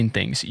keep buying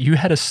things. You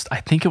had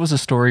I think it was a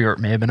story, or it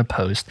may have been a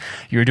post.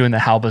 You were doing the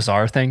How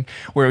Bizarre thing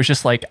where it was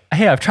just like,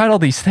 hey, I've tried all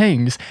these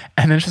things.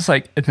 And then it's just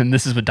like, and then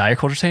this is what diet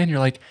culture is saying. You're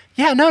like,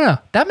 yeah, no,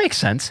 that makes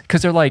sense.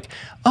 Because they're like,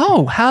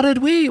 oh, how did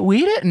we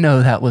didn't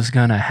know that was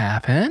going to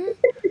happen.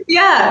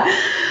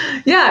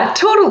 Yeah,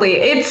 totally.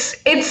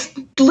 It's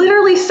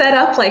literally set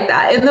up like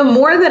that. And the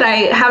more that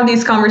I have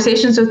these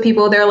conversations with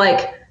people, they're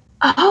like,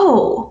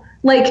 oh,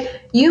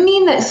 like, you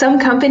mean that some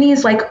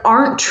companies like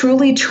aren't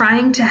truly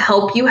trying to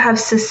help you have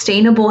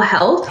sustainable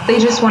health? They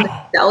just want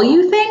to sell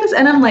you things?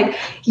 And I'm like,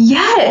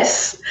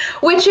 yes,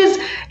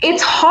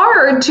 it's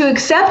hard to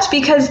accept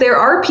because there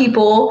are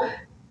people,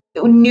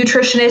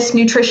 nutritionists,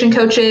 nutrition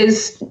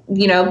coaches,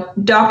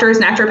 doctors,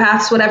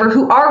 naturopaths, whatever,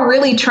 who are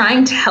really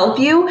trying to help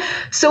you.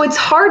 So it's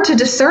hard to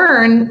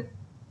discern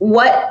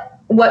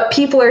what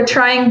people are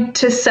trying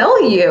to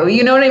sell you.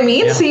 You know what I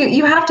mean? Yeah. So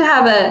you have to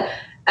have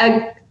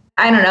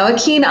I don't know, a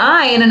keen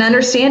eye and an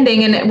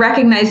understanding and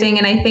recognizing.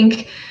 And I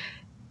think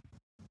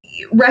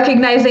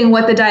recognizing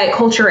what the diet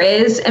culture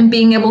is and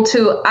being able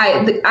to,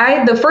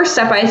 the first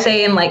step I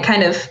say in like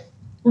kind of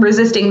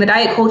resisting the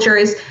diet culture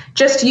is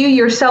just you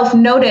yourself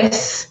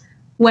notice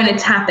when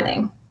it's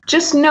happening.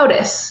 Just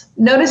notice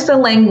the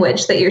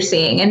language that you're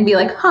seeing and be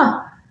like,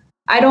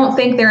 I don't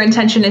think their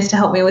intention is to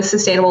help me with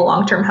sustainable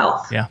long-term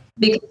health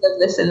because of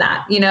this and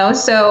that, you know?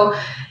 So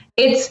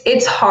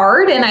it's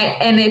hard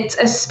and it's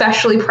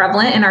especially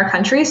prevalent in our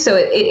country. So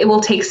it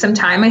will take some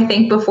time, I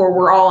think, before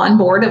we're all on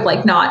board of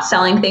like not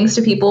selling things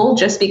to people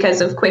just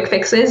because of quick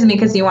fixes and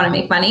because you want to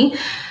make money.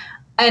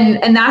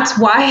 And that's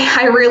why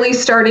I really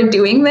started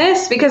doing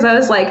this, because I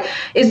was like,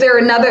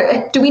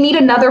 do we need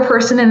another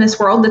person in this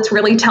world that's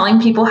really telling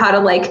people how to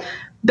like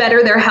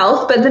better their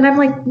health? But then I'm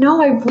like,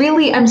 no, I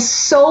really am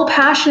so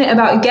passionate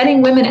about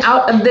getting women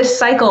out of this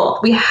cycle.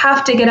 We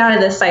have to get out of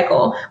this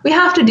cycle. We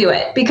have to do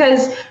it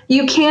because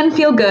you can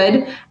feel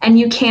good and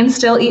you can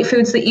still eat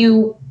foods that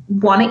you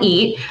want to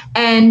eat,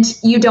 and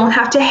you don't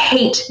have to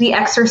hate the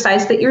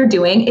exercise that you're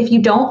doing. If you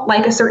don't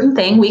like a certain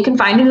thing, we can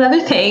find another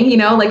thing, you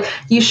know, like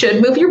you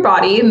should move your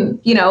body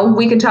and, you know,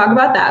 we can talk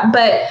about that.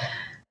 But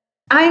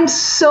I'm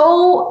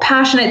so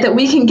passionate that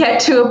we can get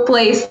to a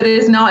place that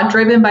is not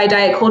driven by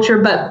diet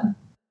culture, but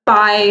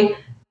by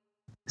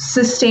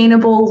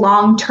sustainable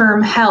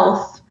long-term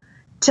health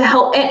to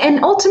help.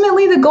 And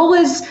ultimately the goal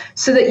is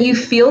so that you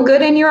feel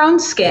good in your own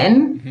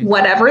skin,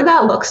 whatever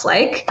that looks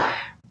like.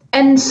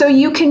 And so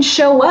you can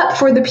show up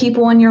for the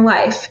people in your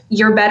life.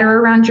 You're better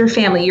around your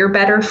family. You're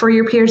better for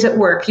your peers at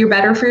work. You're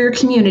better for your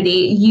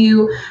community.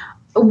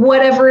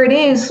 Whatever it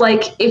is,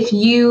 like if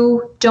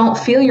you don't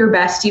feel your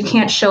best, you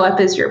can't show up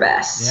as your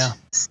best. Yeah.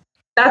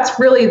 That's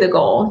really the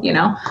goal, you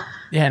know?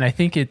 Yeah. And I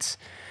think it's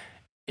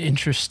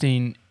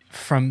interesting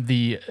from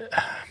and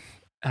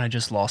I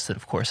just lost it.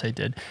 Of course I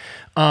did.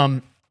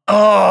 Oh,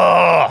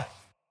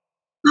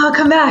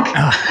 come back.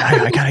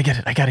 I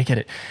gotta get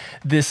it.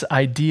 This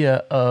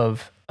idea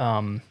of,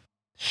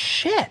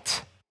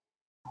 shit.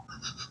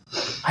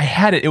 I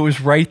had it. It was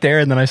right there.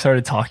 And then I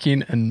started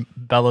talking and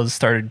Bella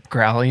started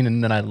growling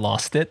and then I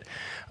lost it.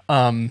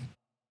 I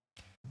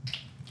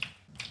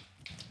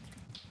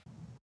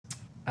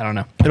don't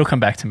know. It'll come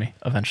back to me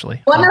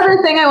eventually. One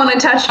other thing I want to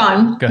touch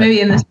on,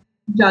 maybe in this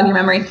jog your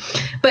memory,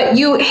 but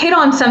you hit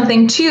on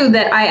something too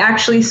that I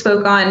actually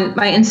spoke on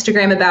my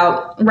Instagram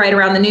about right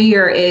around the new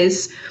year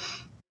is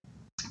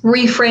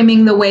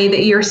reframing the way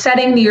that you're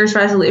setting New Year's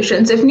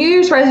resolutions. If New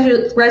Year's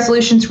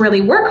resolutions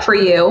really work for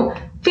you,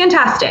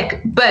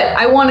 fantastic. But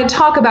I want to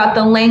talk about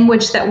the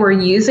language that we're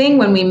using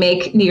when we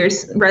make New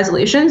Year's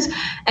resolutions.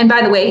 And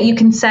by the way, you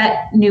can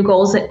set new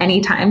goals at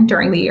any time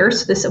during the year.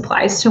 So this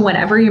applies to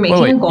whenever you're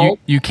making a goal.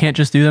 You can't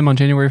just do them on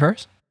January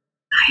 1st?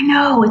 I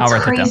know,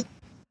 it's crazy.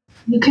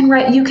 You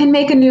can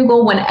make a new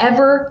goal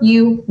whenever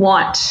you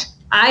want.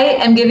 I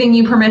am giving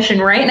you permission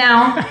right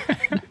now.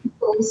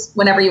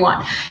 Whenever you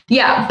want.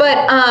 Yeah.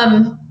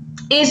 But,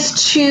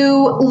 is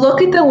to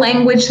look at the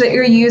language that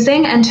you're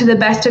using and to the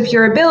best of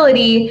your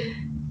ability,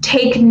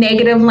 take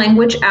negative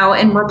language out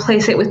and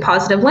replace it with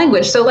positive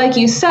language. So like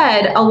you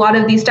said, a lot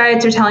of these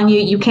diets are telling you,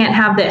 you can't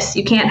have this,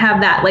 you can't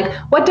have that. Like,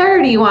 what diet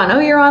are you on? Oh,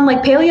 you're on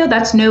like paleo?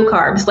 That's no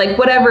carbs. Like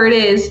whatever it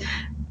is,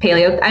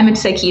 paleo, I meant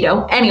to say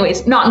keto.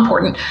 Anyways, not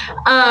important.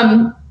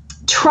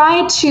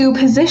 Try to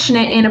position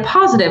it in a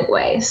positive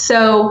way.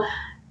 So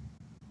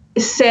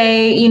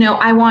say, you know,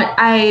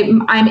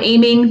 I'm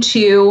aiming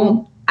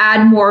to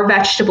add more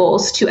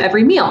vegetables to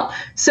every meal.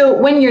 So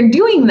when you're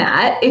doing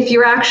that, if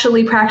you're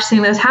actually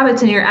practicing those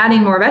habits and you're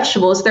adding more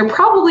vegetables, they're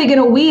probably going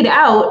to weed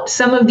out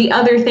some of the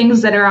other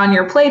things that are on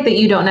your plate that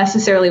you don't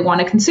necessarily want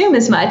to consume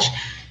as much,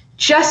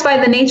 just by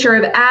the nature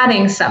of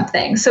adding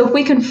something. So if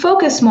we can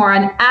focus more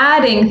on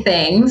adding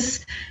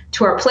things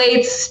to our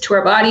plates, to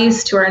our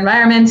bodies, to our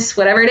environments,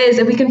 whatever it is,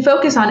 if we can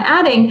focus on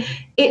adding,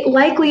 it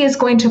likely is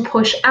going to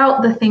push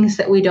out the things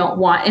that we don't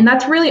want. And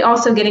that's really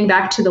also getting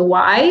back to the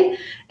why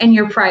and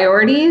your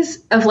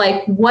priorities of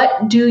like,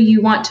 what do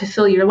you want to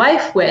fill your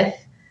life with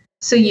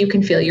so you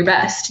can feel your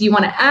best? You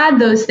want to add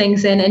those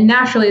things in, and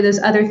naturally those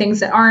other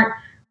things that aren't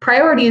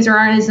priorities or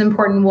aren't as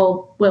important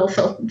will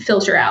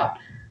filter out.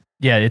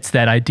 Yeah, it's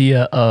that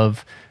idea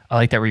of, I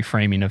like that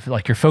reframing of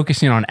like you're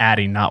focusing on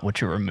adding, not what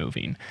you're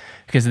removing,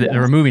 because the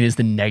removing is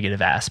the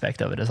negative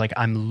aspect of it. It's like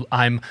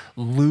I'm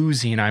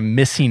losing, I'm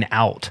missing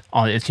out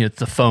on it's, you know, it's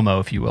the FOMO,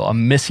 if you will.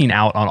 I'm missing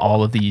out on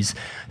all of these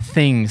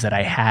things that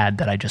I had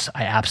that I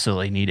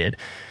absolutely needed.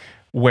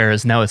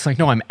 Whereas now it's like,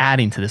 no, I'm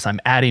adding to this.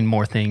 I'm adding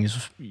more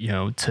things, you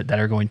know, that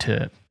are going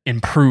to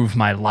improve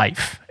my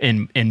life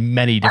in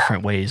many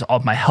different ways, all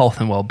my health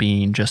and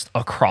well-being just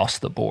across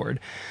the board.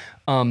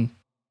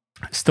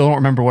 Still don't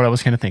remember what I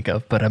was going to think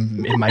of, but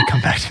it might come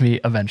back to me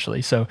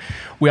eventually. So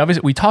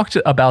we talked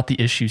about the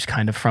issues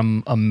kind of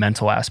from a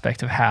mental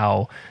aspect of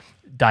how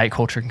diet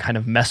culture can kind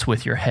of mess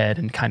with your head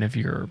and kind of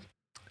your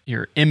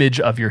image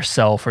of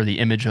yourself, or the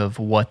image of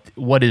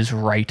what is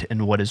right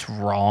and what is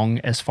wrong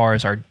as far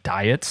as our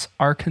diets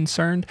are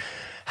concerned.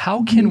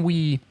 How can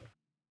we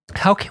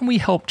how can we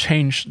help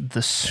change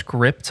the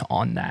script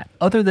on that?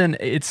 Other than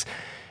it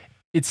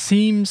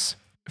seems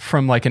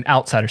from like an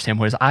outsider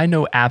standpoint, is I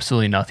know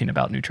absolutely nothing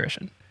about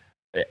nutrition.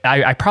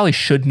 I probably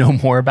should know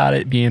more about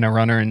it being a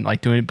runner and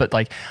like doing it, but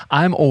like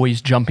I'm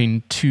always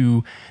jumping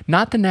to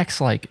not the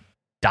next like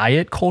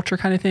diet culture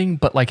kind of thing,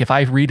 but like if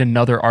I read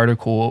another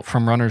article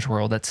from Runner's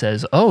World that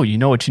says, oh, you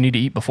know what you need to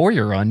eat before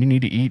your run? You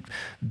need to eat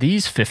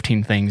these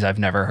 15 things I've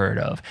never heard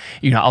of.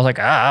 You know, I was like,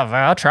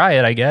 I'll try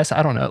it, I guess.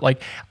 I don't know.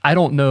 Like, I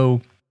don't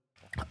know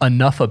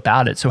enough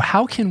about it. So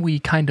how can we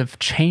kind of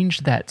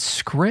change that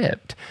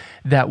script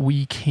that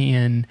we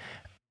can,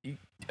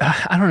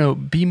 I don't know,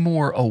 be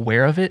more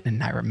aware of it?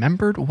 And I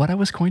remembered what I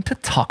was going to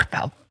talk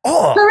about.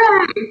 Oh,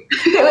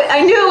 hooray!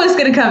 I knew it was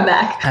going to come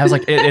back. I was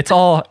like, it's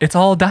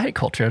all diet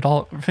culture, it's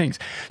all things.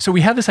 So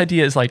we have this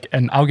idea is like,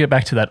 and I'll get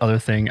back to that other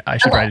thing. I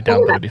should write it down,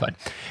 but it'll be fine.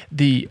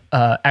 The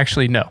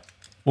actually no,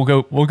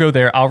 we'll go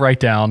there. I'll write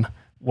down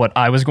what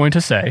I was going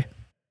to say,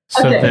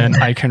 so then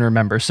I can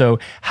remember. So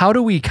how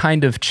do we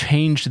kind of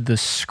change the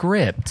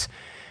script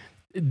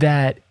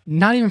that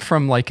not even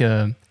from like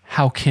a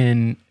how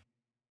can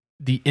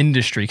the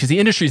industry, because the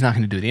industry is not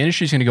going to do it. The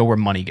industry is going to go where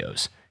money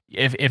goes.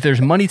 If there's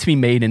money to be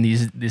made in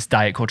this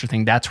diet culture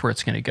thing, that's where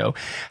it's going to go.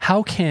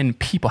 How can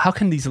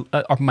these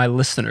my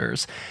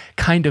listeners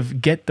kind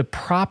of get the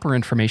proper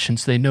information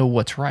so they know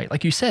what's right?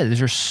 Like you said,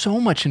 there's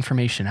so much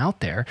information out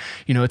there.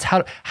 You know, it's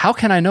how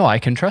can I know I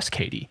can trust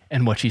Katie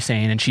and what she's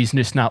saying? And she's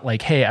just not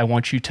like, hey, I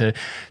want you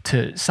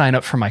to sign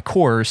up for my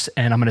course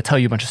and I'm going to tell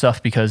you a bunch of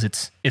stuff because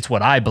it's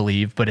what I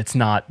believe, but it's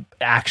not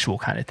actual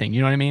kind of thing. You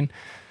know what I mean?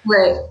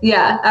 Right.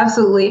 Yeah,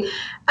 absolutely.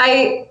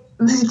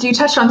 You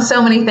touched on so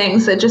many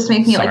things that just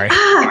make me Sorry.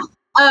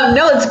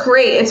 No, it's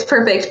great. It's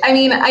perfect. I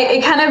mean,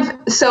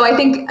 so I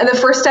think the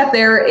first step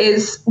there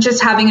is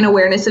just having an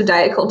awareness of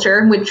diet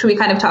culture, which we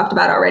kind of talked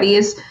about already,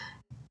 is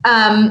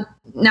now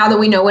that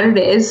we know what it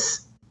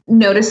is,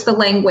 notice the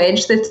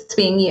language that's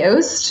being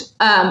used.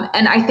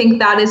 And I think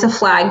that is a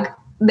flag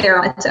there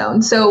on its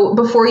own. So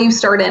before you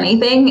start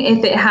anything,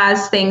 if it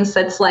has things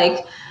that's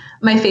like,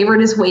 my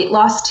favorite is weight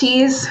loss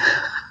teas.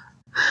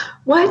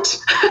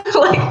 What?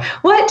 Like,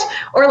 what?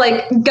 Or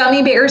like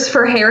gummy bears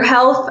for hair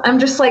health. I'm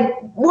just like,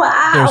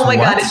 wow. Oh my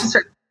God. It's just,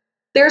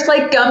 there's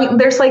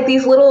like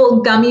these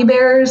little gummy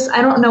bears.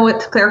 I don't know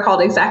what they're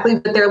called exactly,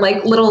 but they're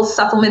like little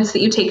supplements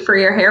that you take for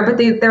your hair, but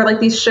they're like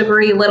these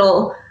sugary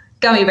little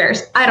gummy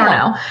bears. I don't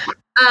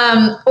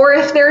know. Or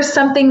if there's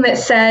something that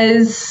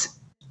says,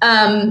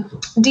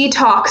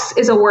 detox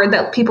is a word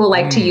that people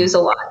like to use a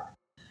lot.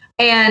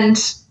 And,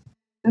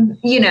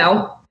 you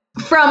know,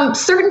 from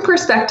certain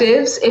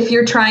perspectives, if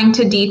you're trying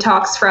to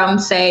detox from,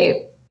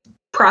 say,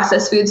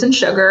 processed foods and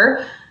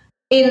sugar,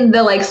 in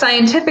the like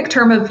scientific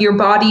term of your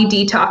body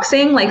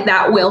detoxing, like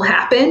that will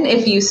happen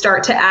if you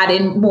start to add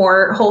in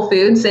more whole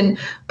foods.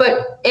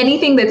 But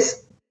anything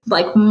that's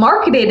like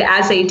marketed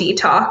as a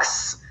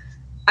detox,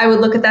 I would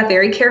look at that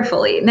very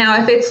carefully.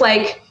 Now, if it's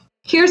like,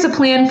 here's a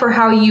plan for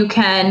how you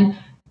can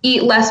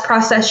eat less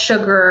processed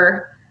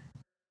sugar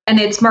and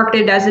it's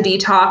marketed as a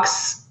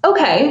detox,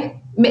 okay.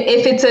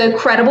 If it's a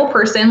credible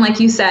person,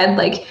 like you said,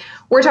 like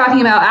we're talking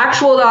about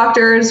actual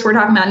doctors, we're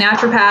talking about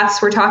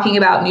naturopaths, we're talking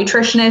about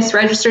nutritionists,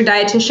 registered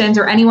dietitians,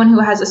 or anyone who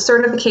has a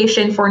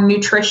certification for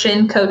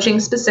nutrition coaching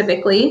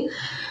specifically,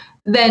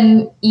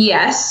 then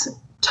yes,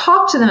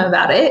 talk to them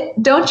about it.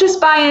 Don't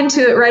just buy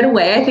into it right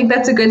away. I think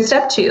that's a good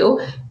step too.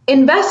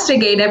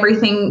 Investigate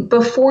everything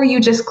before you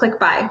just click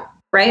buy,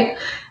 right?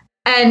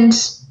 And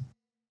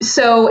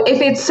so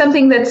if it's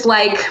something that's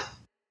like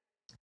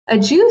a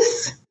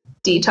juice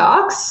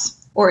detox,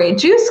 or a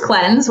juice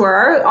cleanse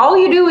where all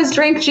you do is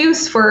drink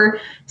juice for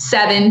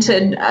 7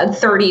 to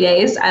 30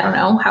 days. I don't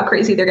know how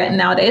crazy they're getting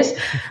nowadays.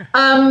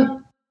 I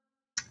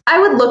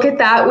would look at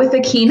that with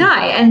a keen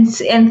eye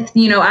and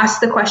you know,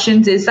 ask the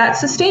questions, is that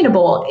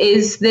sustainable?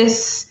 Is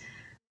this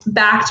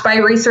backed by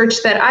research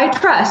that I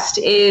trust?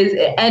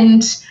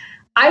 And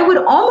I would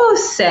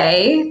almost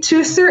say,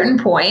 to a certain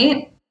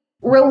point,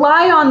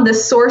 rely on the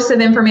source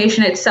of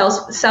information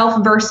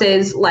itself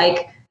versus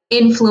like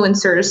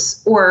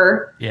influencers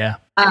or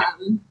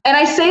and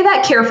I say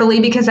that carefully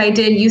because I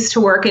did used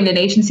to work in an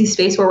agency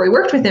space where we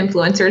worked with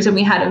influencers and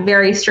we had a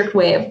very strict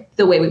way of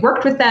the way we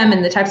worked with them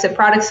and the types of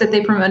products that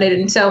they promoted.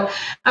 And so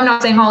I'm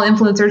not saying all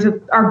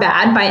influencers are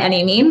bad by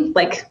any means.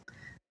 Like,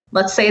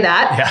 let's say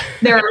that. Yeah.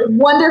 There are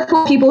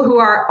wonderful people who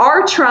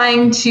are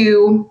trying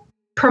to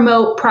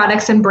promote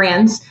products and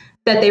brands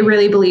that they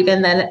really believe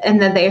in and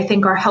that they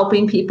think are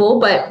helping people.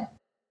 But,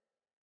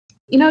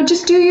 you know,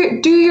 just do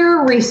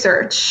your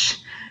research.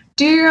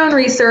 Do your own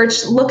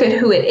research, look at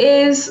who it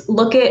is,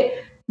 look at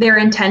their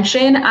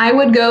intention. I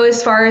would go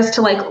as far as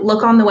to like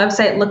look on the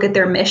website, look at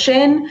their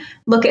mission,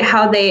 look at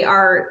how they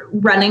are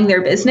running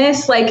their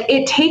business. Like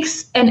it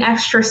takes an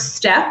extra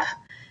step.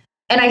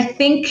 And I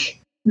think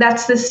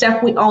that's the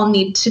step we all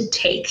need to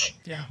take.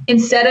 Yeah.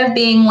 Instead of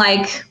being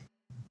like,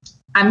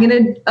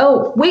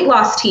 weight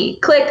loss tea,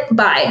 click,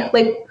 buy.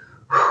 Like,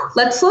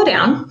 let's slow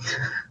down.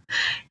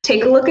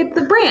 Take a look at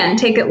the brand,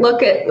 take a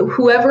look at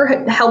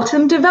whoever helped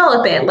them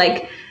develop it.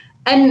 Like,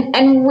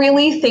 and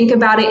really think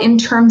about it in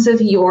terms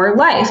of your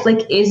life.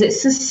 Like, is it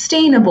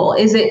sustainable?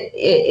 Is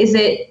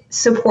it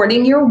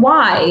supporting your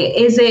why?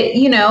 Is it,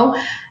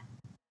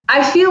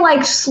 I feel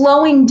like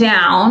slowing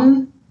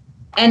down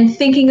and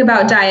thinking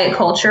about diet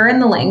culture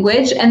and the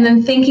language, and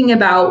then thinking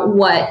about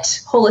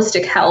what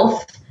holistic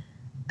health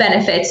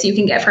benefits you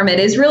can get from it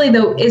is really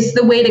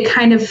the way to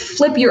kind of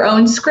flip your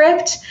own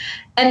script.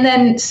 And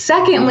then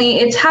secondly,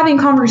 it's having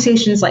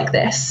conversations like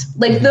this.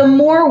 Like, the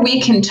more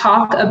we can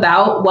talk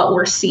about what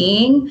we're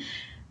seeing,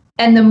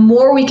 and the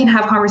more we can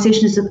have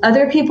conversations with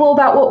other people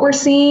about what we're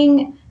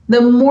seeing,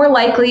 the more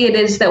likely it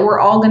is that we're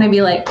all going to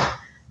be like,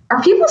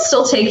 are people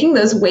still taking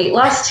those weight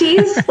loss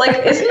teas?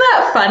 Like, isn't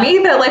that funny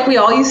that like we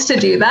all used to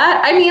do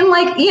that? I mean,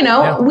 like,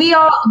 yeah. we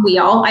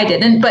all, I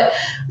didn't, but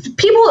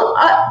people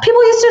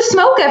used to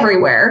smoke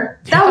everywhere.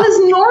 That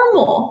was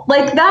normal.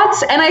 Like,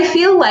 and I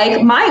feel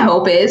like my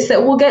hope is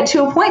that we'll get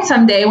to a point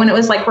someday when it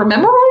was like,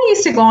 remember when we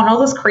used to go on all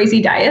those crazy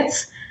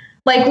diets?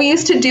 Like, we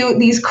used to do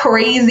these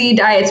crazy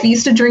diets. We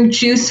used to drink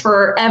juice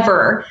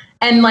forever.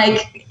 And I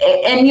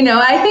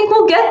think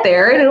we'll get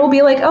there, and it'll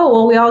be like, oh,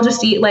 well, we all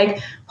just eat like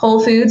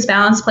whole foods,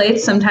 balanced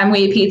plates. Sometimes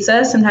we eat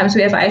pizza. Sometimes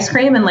we have ice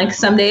cream. And like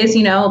some days,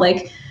 and I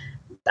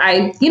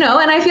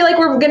feel like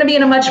we're going to be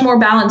in a much more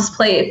balanced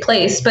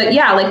place. But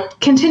yeah, like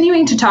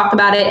continuing to talk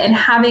about it and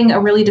having a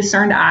really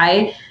discerned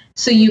eye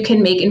so you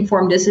can make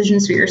informed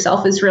decisions for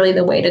yourself is really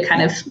the way to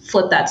kind of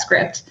flip that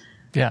script.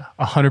 Yeah,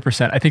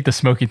 100%. I think the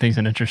smoking thing's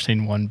an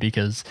interesting one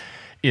because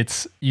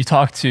you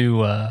talk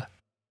to,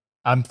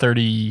 I'm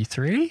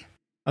 33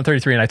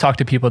 and I talk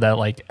to people that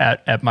like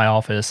at my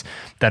office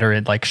that are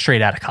in like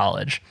straight out of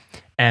college.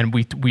 And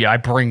I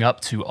bring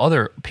up to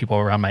other people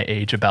around my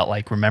age about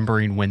like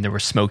remembering when there were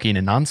smoking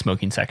and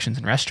non-smoking sections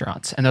in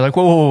restaurants. And they're like,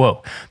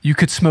 whoa. You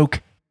could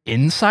smoke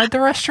inside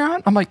the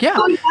restaurant? I'm like, yeah.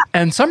 Oh, yeah.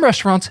 And some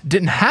restaurants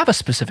didn't have a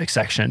specific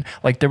section.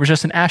 Like there was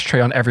just an ashtray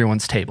on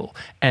everyone's table.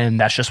 And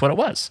that's just what it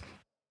was.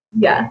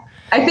 Yeah.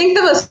 I think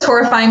the most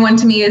horrifying one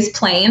to me is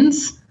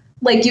planes.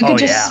 Like you could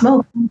just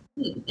smoke.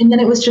 And then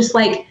it was just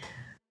like,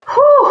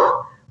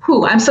 whew,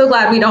 I'm so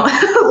glad we don't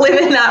live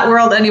in that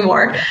world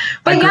anymore.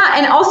 But yeah,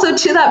 and also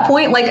to that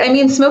point, like, I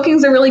mean, smoking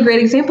is a really great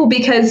example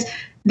because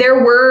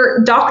there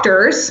were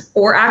doctors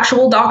or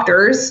actual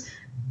doctors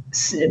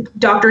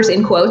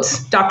in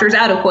quotes, doctors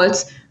out of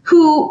quotes,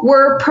 who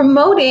were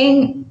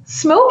promoting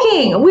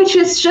smoking, which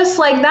is just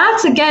like,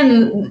 that's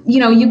again,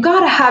 you got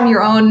to have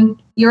your own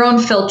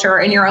filter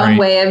and your own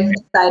way of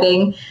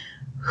deciding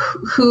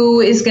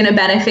who is going to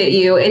benefit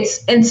you.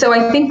 And so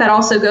I think that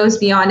also goes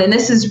beyond, and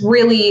this is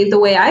really the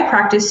way I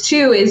practice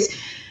too, is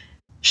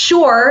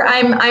sure,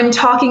 I'm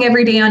talking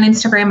every day on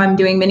Instagram, I'm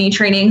doing mini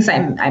trainings,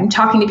 I'm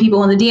talking to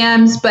people in the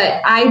DMs,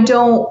 but I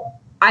don't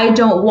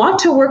want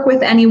to work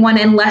with anyone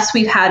unless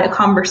we've had a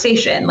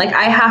conversation. Like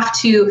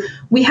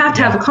we have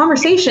to have a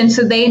conversation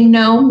so they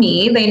know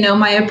me, they know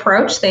my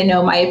approach, they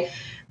know my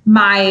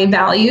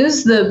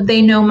values,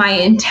 they know my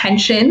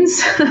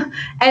intentions,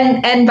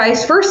 and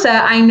vice versa.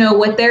 I know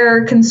what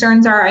their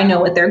concerns are. I know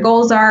what their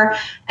goals are.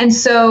 And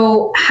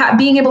so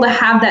being able to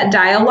have that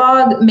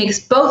dialogue makes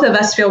both of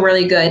us feel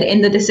really good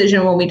in the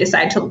decision when we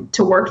decide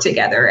to work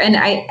together. And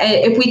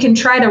if we can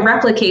try to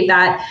replicate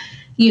that,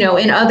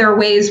 in other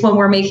ways when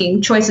we're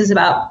making choices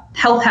about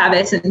health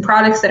habits and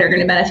products that are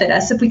going to benefit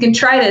us, if we can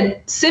try to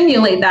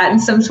simulate that in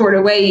some sort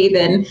of way,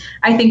 even,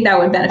 I think that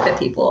would benefit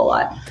people a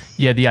lot.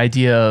 Yeah, the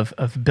idea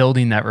of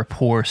building that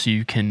rapport so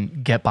you can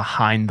get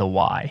behind the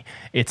why.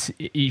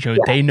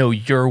 They know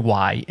your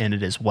why in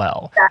it as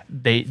well. Yeah.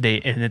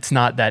 And it's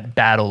not that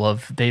battle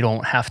of they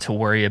don't have to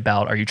worry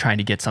about, are you trying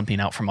to get something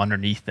out from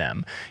underneath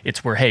them?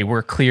 It's where, hey,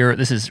 we're clear.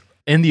 This is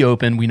in the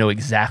open. We know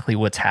exactly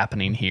what's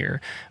happening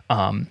here.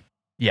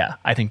 Yeah,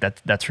 I think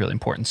that's really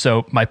important.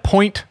 So my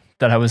point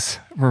that I was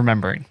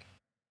remembering.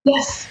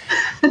 Yes.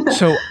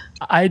 So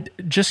I'm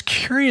just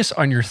curious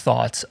on your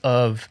thoughts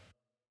of,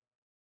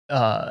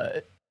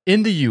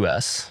 in the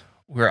US,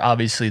 we're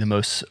obviously the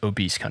most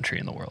obese country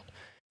in the world,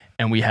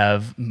 and we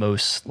have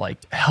most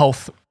like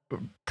health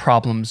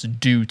problems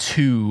due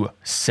to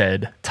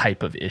said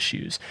type of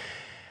issues.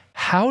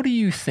 How do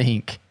you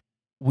think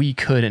we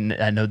could, and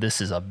I know this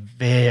is a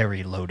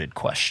very loaded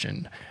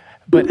question,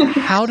 but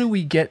how do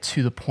we get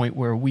to the point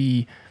where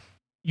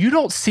you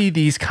don't see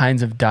these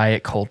kinds of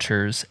diet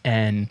cultures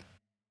and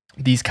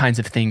these kinds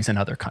of things in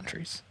other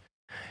countries?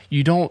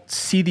 You don't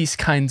see these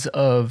kinds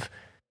of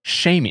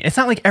shaming. It's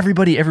not like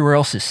everybody everywhere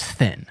else is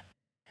thin,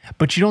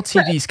 but you don't see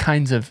these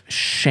kinds of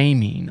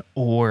shaming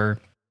or,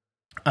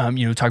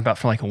 talking about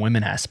from like a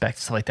women aspect,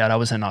 stuff like that. I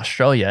was in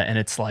Australia, and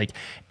it's like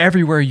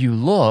everywhere you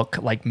look,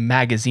 like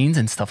magazines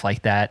and stuff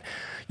like that,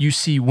 you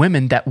see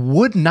women that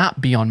would not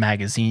be on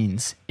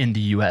magazines in the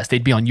US.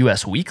 They'd be on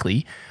US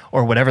Weekly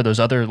or whatever those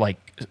other like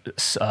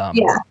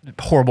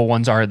horrible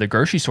ones are at the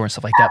grocery store and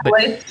stuff like that.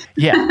 But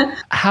yeah,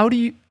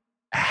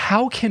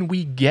 how can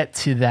we get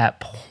to that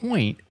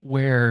point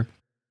where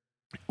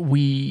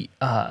we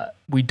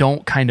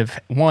don't kind of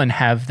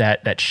have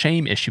that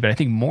shame issue, but I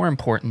think more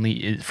importantly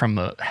is from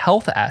a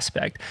health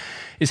aspect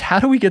is how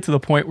do we get to the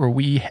point where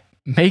we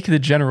make the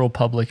general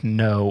public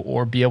know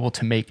or be able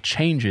to make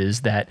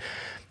changes that,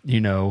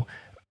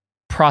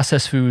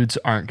 processed foods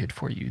aren't good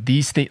for you.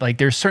 These things, like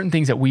there's certain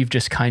things that we've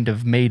just kind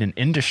of made an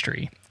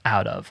industry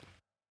out of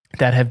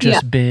that have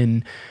just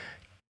been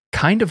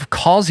kind of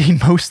causing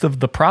most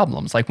of the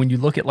problems. Like when you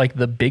look at like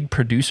the big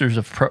producers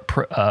of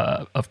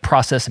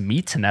processed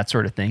meats and that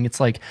sort of thing, it's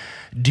like,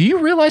 do you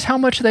realize how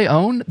much they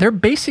own? They're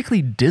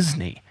basically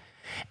Disney.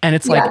 And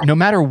it's like, no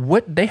matter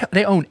what,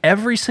 they own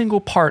every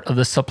single part of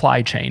the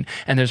supply chain.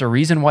 And there's a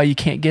reason why you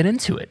can't get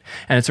into it.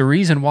 And it's a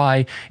reason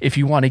why if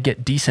you want to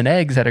get decent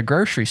eggs at a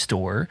grocery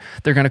store,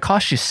 they're going to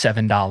cost you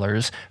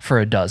 $7 for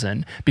a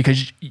dozen,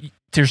 because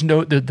there's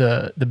no,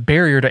 the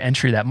barrier to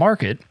entry that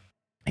market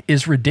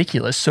is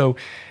ridiculous. So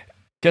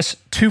guess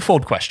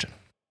twofold question.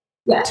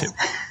 Yes.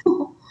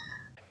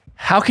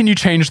 How can you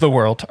change the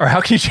world, or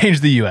how can you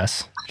change the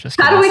US?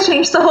 How do we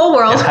change the whole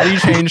world? Yeah, how do you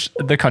change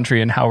the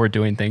country and how we're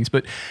doing things?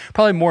 But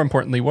probably more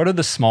importantly, what are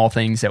the small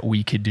things that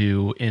we could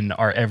do in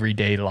our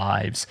everyday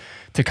lives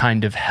to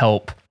kind of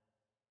help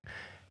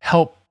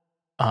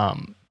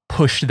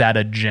push that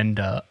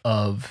agenda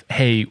of,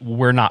 hey,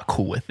 we're not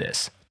cool with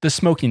this. The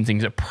smoking thing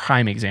is a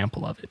prime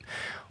example of it.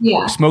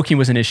 Yeah. Smoking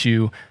was an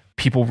issue.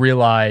 People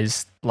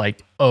realized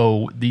like,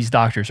 oh, these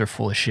doctors are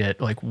full of shit.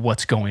 Like,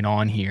 what's going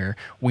on here?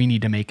 We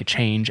need to make a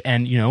change.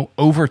 And,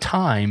 over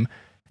time,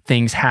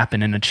 things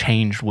happen and a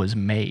change was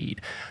made.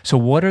 So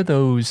what are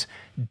those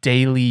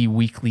daily,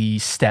 weekly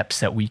steps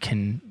that we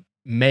can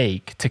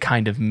make to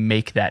kind of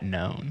make that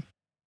known?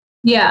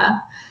 Yeah.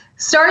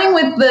 Starting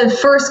with the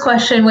first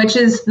question, which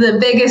is the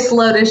biggest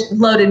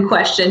loaded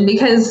question,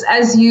 because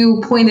as you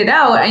pointed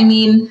out, I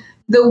mean,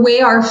 the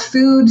way our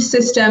food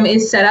system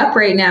is set up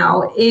right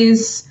now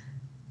is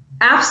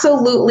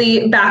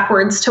absolutely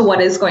backwards to what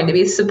is going to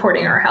be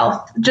supporting our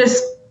health,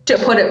 just to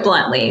put it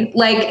bluntly.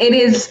 Like it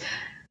is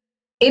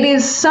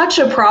such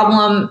a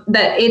problem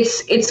that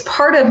it's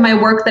part of my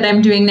work that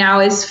I'm doing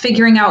now is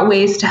figuring out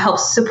ways to help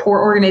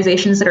support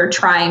organizations that are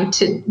trying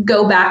to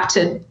go back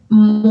to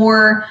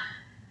more,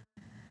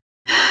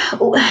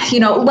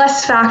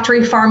 less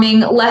factory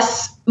farming,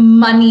 less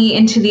money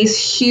into these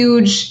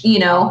huge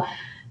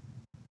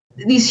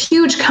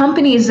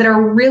companies that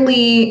are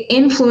really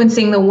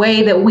influencing the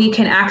way that we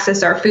can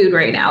access our food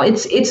right now.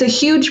 It's a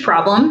huge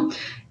problem.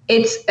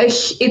 It's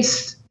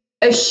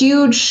a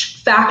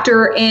huge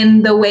factor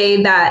in the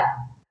way that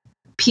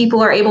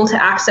people are able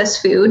to access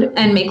food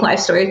and make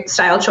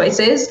lifestyle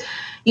choices.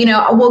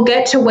 We'll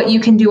get to what you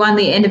can do on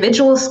the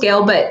individual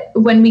scale, but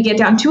when we get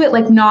down to it,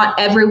 like not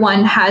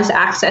everyone has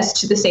access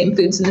to the same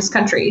foods in this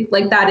country.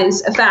 Like that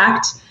is a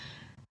fact.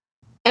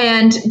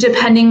 And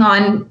depending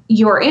on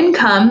your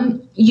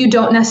income, you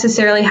don't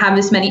necessarily have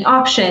as many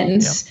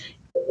options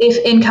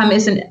if income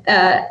isn't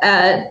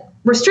a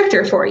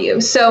restrictor for you.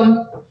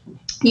 So,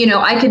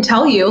 I could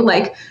tell you,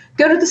 like,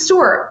 go to the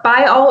store,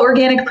 buy all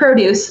organic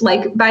produce,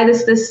 like buy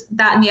this,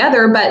 that, and the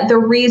other. But the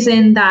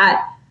reason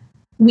that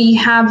we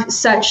have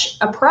such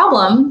a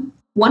problem,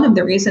 one of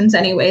the reasons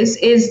anyways,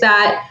 is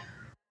that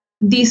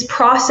these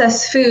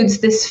processed foods,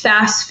 this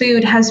fast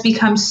food has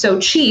become so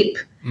cheap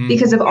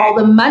because of all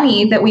the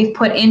money that we've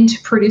put into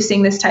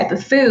producing this type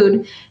of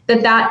food,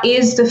 that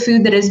is the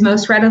food that is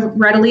most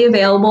readily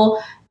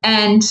available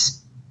and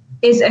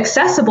is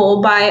accessible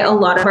by a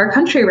lot of our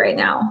country right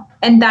now.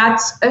 And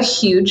that's a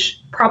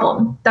huge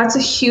problem.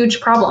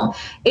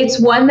 It's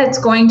one that's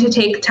going to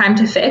take time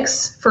to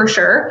fix, for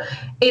sure.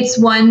 It's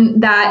one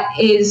that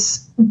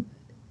is,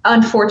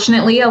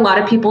 unfortunately, a lot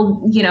of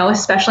people,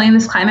 especially in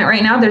this climate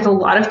right now, there's a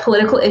lot of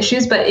political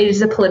issues, but it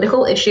is a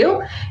political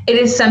issue. It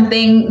is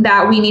something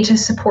that we need to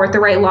support the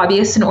right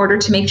lobbyists in order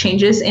to make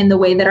changes in the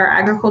way that our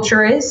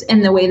agriculture is,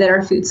 in the way that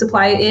our food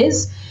supply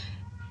is,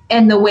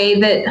 and the way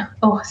that,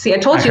 I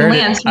told you,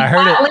 Lance. I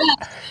heard it.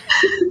 Lance.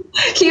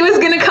 He was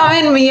going to come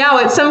in and meow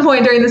at some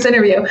point during this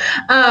interview.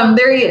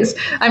 There he is.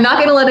 I'm not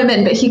going to let him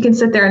in, but he can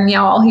sit there and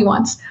meow all he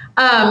wants.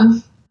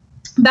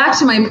 Back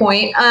to my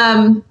point.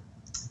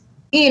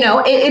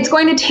 It's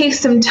going to take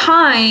some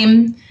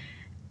time.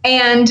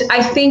 And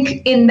I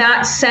think in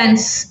that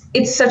sense,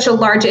 it's such a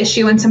large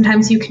issue and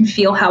sometimes you can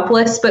feel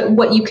helpless. But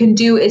what you can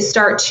do is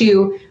start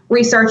to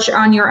research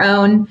on your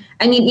own.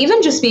 I mean,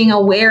 even just being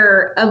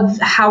aware of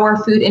how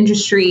our food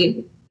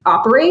industry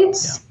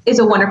operates is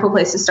a wonderful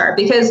place to start,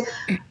 because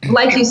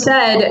like you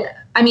said,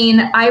 I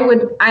mean, I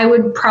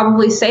would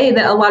probably say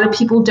that a lot of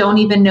people don't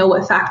even know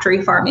what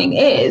factory farming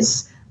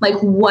is. Like,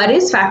 what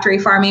is factory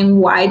farming?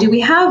 Why do we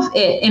have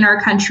it in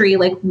our country?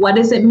 Like, what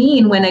does it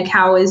mean when a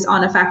cow is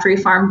on a factory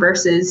farm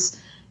versus,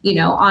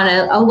 on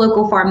a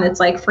local farm that's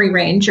like free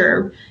range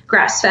or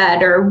grass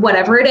fed or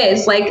whatever it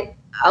is? Like,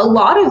 a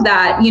lot of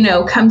that,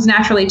 comes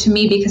naturally to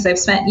me because I've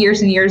spent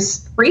years and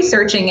years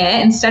researching it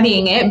and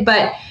studying it.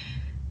 But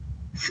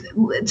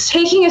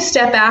taking a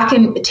step back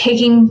and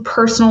taking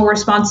personal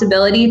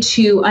responsibility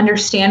to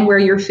understand where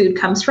your food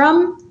comes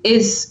from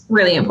is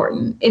really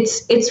important.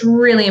 It's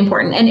really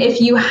important. And if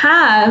you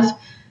have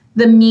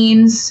the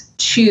means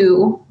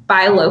to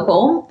buy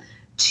local,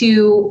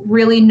 to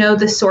really know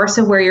the source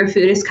of where your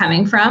food is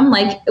coming from,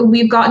 like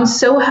we've gotten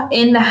so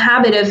in the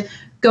habit of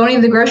going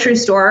to the grocery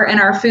store and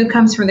our food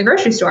comes from the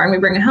grocery store and we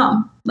bring it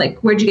home. Like,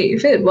 where'd you get your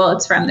food? Well,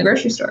 it's from the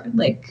grocery store.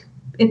 Like,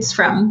 it's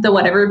from the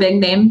whatever big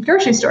name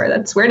grocery store.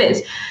 That's where it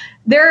is.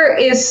 There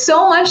is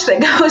so much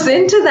that goes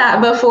into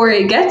that before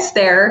it gets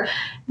there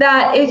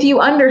that if you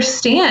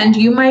understand,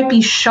 you might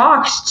be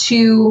shocked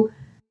to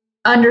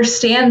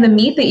understand the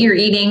meat that you're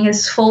eating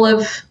is full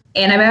of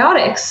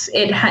antibiotics.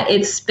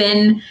 It's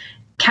been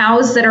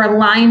cows that are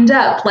lined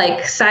up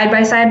like side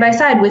by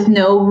side with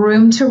no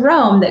room to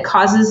roam that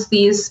causes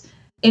these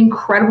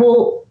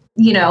incredible,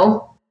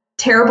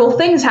 terrible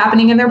things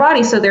happening in their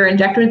body. So they're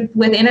injected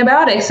with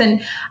antibiotics.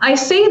 And I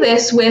say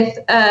this with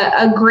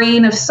a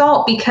grain of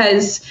salt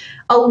because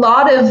a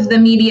lot of the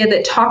media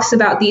that talks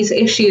about these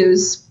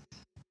issues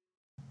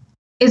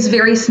is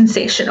very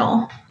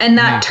sensational, and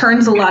that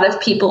turns a lot of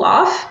people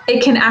off.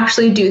 It can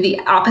actually do the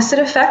opposite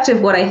effect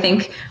of what I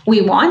think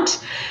we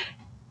want.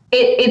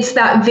 It's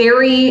that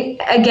very,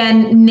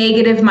 again,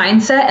 negative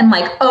mindset and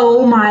like,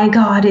 oh my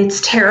God, it's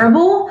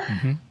terrible.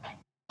 Mm-hmm.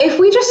 If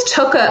we just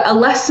took a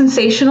less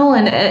sensational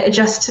and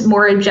just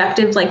more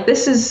objective, like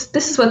this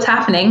is what's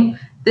happening,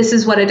 this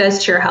is what it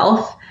does to your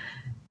health,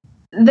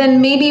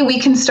 then maybe we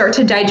can start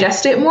to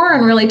digest it more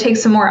and really take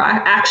some more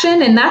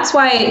action. And that's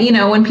why,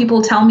 when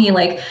people tell me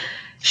like,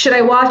 should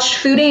I watch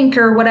Food Inc.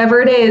 or whatever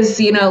it is,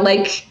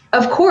 like,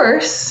 of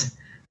course,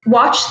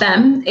 watch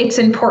them. It's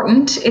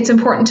important. It's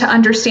important to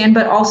understand,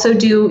 but also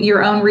do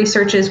your own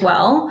research as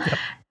well. Yep.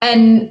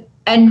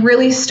 And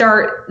really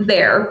start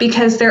there,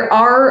 because there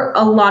are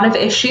a lot of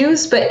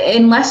issues, but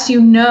unless you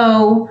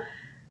know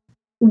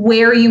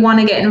where you want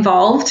to get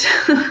involved,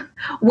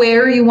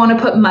 where you want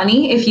to put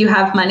money, if you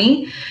have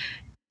money,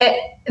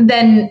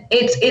 then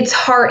it's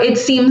hard. It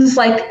seems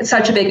like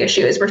such a big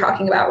issue as we're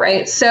talking about,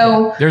 right?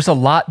 So there's a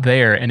lot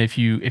there. And if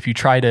you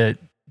try to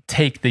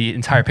take the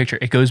entire picture,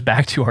 it goes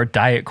back to our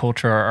diet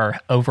culture, our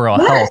overall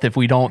health. If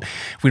we don't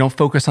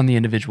focus on the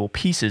individual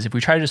pieces, if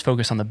we try to just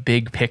focus on the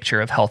big picture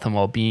of health and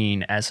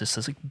well-being as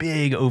this like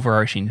big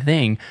overarching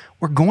thing,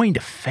 we're going to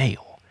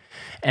fail.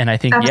 And I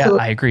think, Absolutely.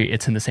 Yeah, I agree.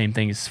 It's in the same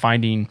thing as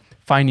finding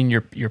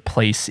your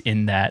place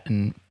in that.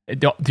 And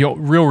the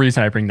real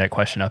reason I bring that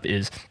question up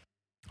is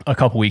a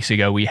couple weeks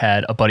ago, we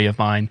had a buddy of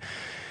mine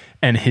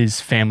and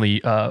his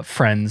family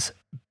friends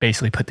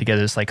basically put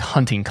together this like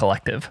hunting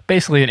collective,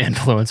 basically an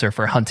influencer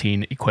for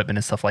hunting equipment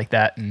and stuff like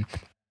that. And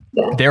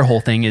their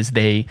whole thing is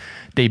they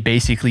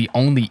basically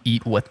only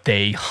eat what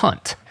they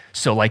hunt.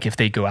 So like if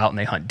they go out and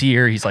they hunt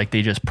deer, he's like,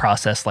 they just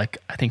process like,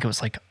 I think it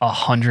was like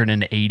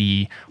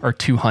 180 or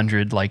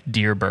 200 like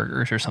deer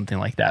burgers or something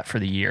like that for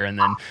the year. And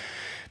then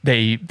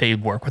they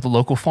work with a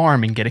local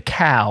farm and get a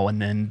cow.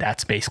 And then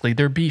that's basically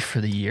their beef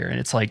for the year. And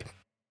it's like,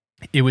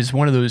 it was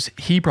one of those,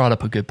 he brought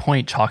up a good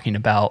point talking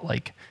about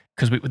like,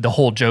 because the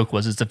whole joke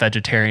was it's a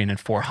vegetarian and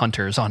 4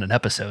 hunters on an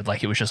episode.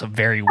 Like it was just a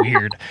very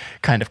weird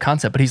kind of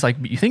concept. But he's like,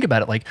 you think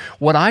about it, like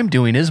what I'm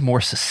doing is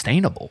more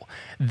sustainable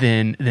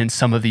than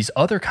some of these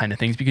other kind of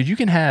things, because you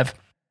can have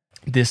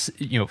this,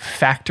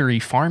 factory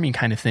farming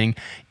kind of thing,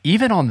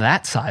 even on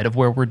that side of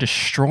where we're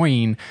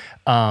destroying,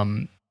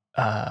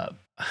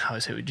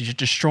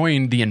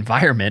 destroying the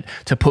environment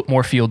to put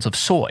more fields of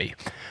soy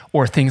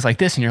or things like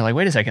this. And you're like,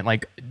 wait a second,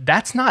 like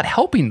that's not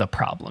helping the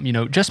problem.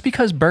 Just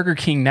because Burger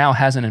King now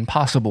has an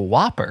Impossible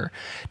Whopper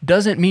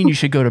doesn't mean you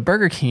should go to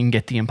Burger King and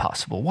get the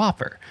Impossible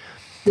Whopper.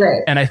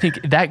 Right. And I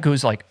think that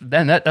goes like,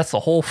 then that's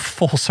the whole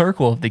full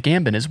circle of the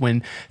gambit, is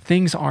when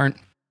things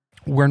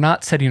we're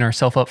not setting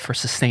ourselves up for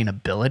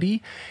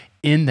sustainability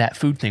in that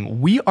food thing.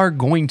 We are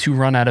going to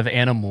run out of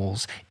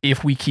animals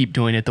if we keep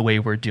doing it the way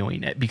we're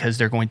doing it, because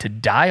they're going to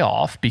die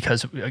off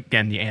because,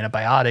 again, the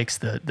antibiotics,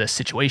 the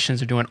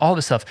situations they're doing, all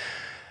this stuff.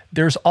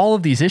 There's all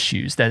of these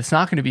issues that it's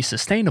not going to be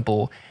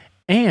sustainable,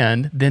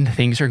 and then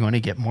things are going to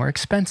get more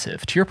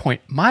expensive. To your point,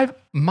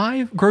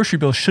 my grocery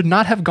bill should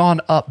not have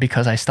gone up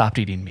because I stopped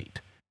eating meat.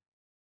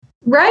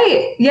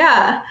 Right.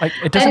 Yeah. Like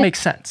it doesn't make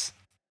sense.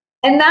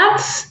 And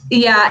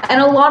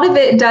and a lot of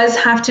it does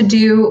have to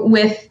do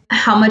with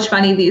how much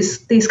money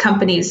these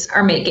companies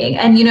are making.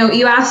 And,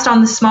 you asked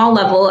on the small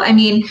level, I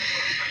mean,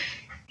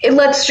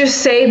 let's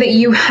just say that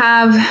you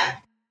have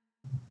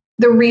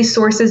the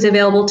resources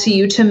available to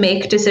you to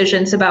make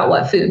decisions about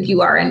what food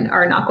you are and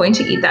are not going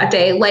to eat that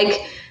day.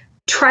 Like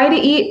try to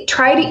eat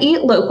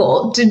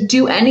local.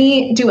 Do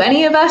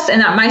any of us,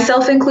 and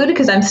myself included,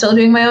 because I'm still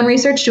doing my own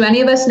research, do any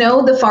of us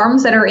know the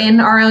farms that are in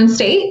our own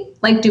state?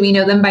 Like, do we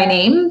know them by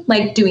name?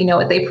 Like, do we know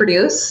what they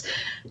produce?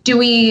 Do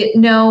we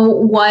know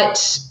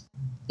what,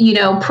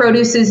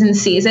 produce is in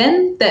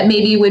season that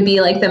maybe would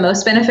be like the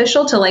most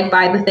beneficial to like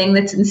buy the thing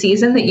that's in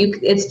season that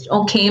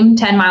it came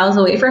 10 miles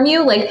away from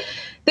you? Like,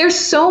 there's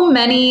so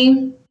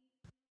many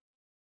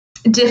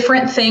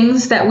different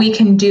things that we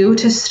can do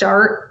to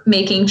start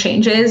making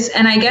changes.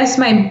 And I guess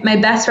my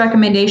best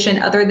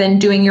recommendation, other than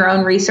doing your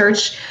own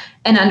research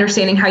and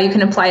understanding how you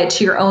can apply it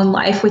to your own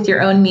life with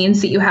your own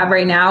means that you have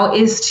right now,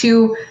 is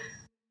to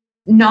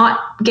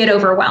not get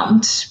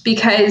overwhelmed.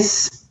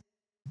 Because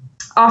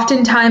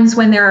oftentimes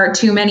when there are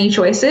too many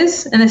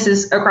choices, and this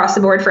is across the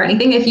board for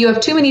anything, if you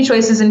have too many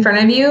choices in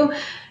front of you,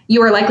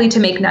 you are likely to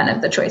make none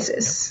of the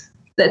choices.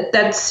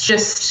 That's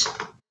just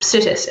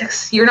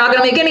statistics. You're not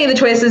going to make any of the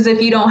choices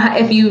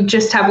if you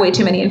just have way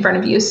too many in front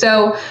of you.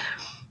 So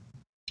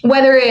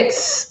whether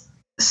it's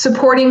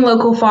supporting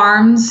local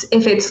farms,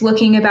 if it's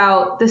looking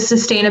about the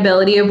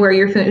sustainability of where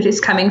your food is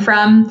coming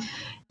from,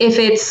 if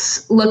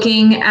it's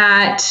looking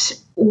at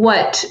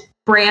what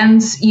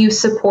brands you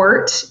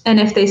support, and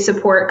if they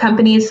support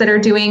companies that are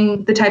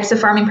doing the types of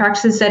farming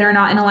practices that are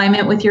not in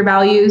alignment with your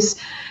values,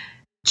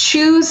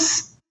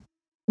 choose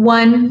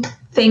one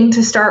thing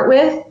to start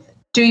with,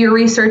 do your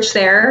research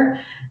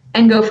there,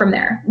 and go from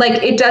there.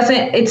 Like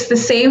it's the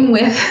same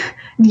with,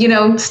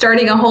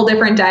 starting a whole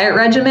different diet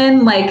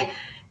regimen. Like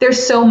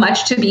there's so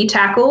much to be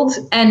tackled,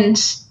 and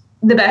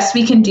the best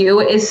we can do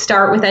is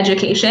start with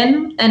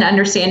education and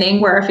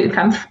understanding where our food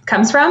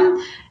comes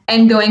from,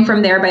 and going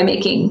from there by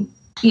making,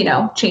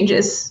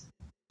 changes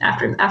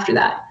after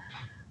that.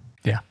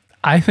 Yeah.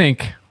 I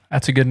think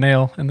that's a good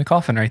nail in the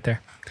coffin right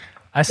there.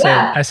 I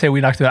say we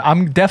knocked it out.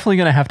 I'm definitely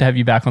going to have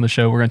you back on the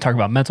show. We're going to talk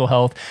about mental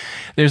health.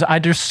 There's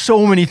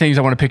so many things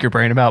I want to pick your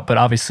brain about, but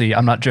obviously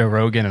I'm not Joe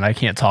Rogan and I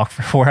can't talk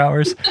for 4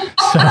 hours.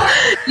 So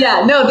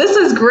yeah, no, this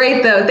is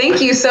great though.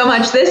 Thank you so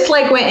much. This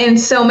went in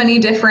so many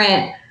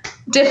different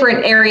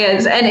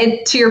areas,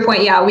 and to your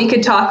point, yeah, we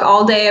could talk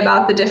all day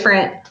about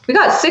we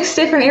got 6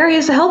 different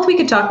areas of health we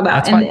could talk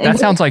about. That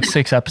sounds like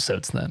 6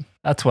 episodes then.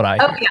 That's what I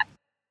hear. Yeah.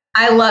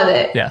 I love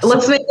it. Yes.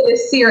 Let's make it a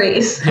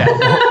series. Yeah,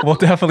 we'll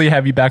definitely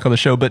have you back on the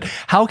show. But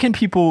how can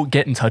people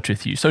get in touch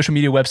with you? Social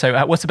media,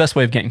 website? What's the best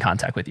way of getting in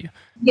contact with you?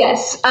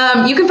 Yes.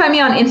 You can find me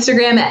on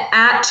Instagram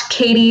at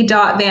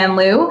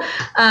katie.vanloo.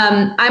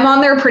 I'm on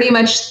there pretty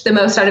much the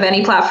most out of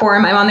any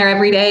platform. I'm on there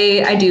every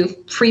day. I do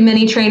free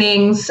mini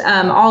trainings.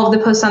 All of the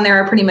posts on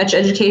there are pretty much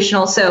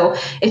educational. So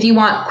if you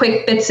want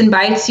quick bits and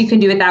bites, you can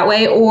do it that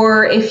way.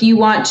 Or if you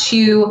want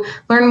to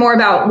learn more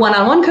about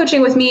one-on-one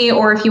coaching with me,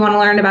 or if you want to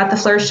learn about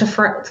the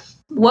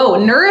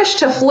Nourish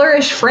to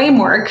Flourish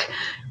framework.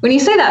 When you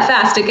say that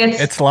fast,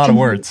 it's a lot of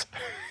words.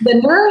 The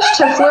Nourish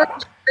to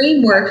Flourish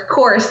framework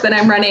course that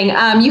I'm running.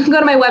 You can go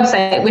to my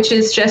website, which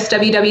is just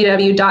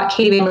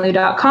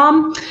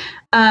www.katievanloo.com.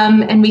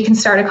 And we can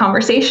start a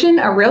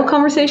real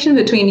conversation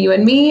between you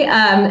and me.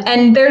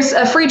 And there's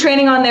a free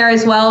training on there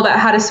as well about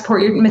how to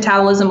support your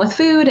metabolism with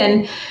food.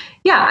 And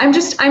yeah,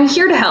 I'm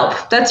here to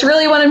help. That's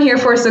really what I'm here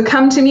for. So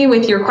come to me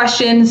with your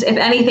questions. If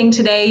anything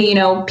today,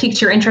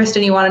 piqued your interest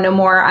and you want to know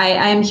more, I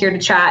am here to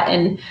chat.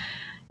 And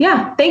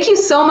yeah, thank you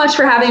so much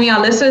for having me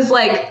on. This was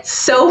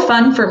so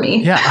fun for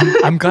me. Yeah,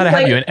 I'm glad to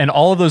have you. And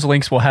all of those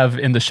links we'll have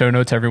in the show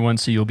notes, everyone.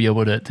 So you'll be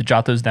able to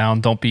jot those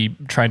down. Don't be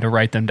trying to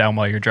write them down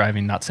while you're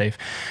driving, not safe.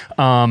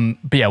 But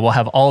yeah, we'll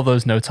have all of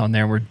those notes on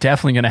there. We're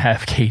definitely going to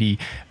have Katie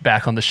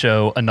back on the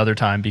show another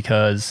time,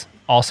 because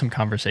awesome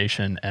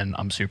conversation and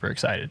I'm super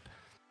excited.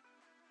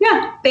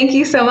 Yeah, thank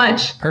you so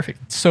much.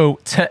 Perfect. So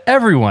to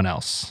everyone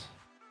else,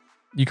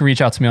 you can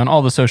reach out to me on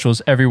all the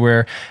socials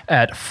everywhere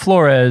at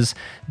flores.run.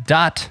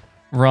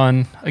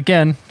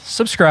 Again,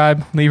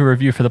 subscribe, leave a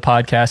review for the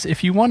podcast.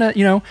 If you want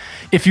to,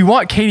 if you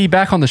want Katie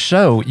back on the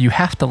show, you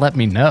have to let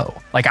me know.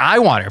 I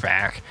want her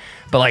back.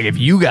 But if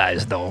you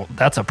guys don't,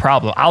 that's a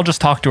problem. I'll just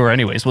talk to her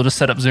anyways. We'll just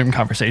set up Zoom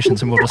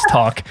conversations and we'll just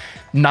talk,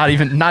 not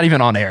even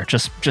on air,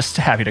 just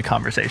having a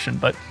conversation.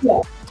 But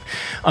yeah.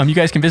 You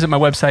guys can visit my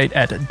website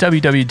at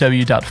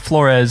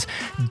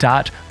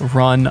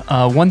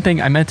www.flores.run. One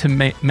thing I meant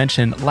to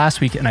mention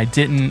last week and I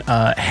didn't,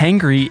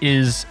 Hangry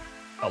is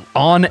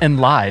on and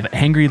live.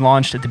 Hangry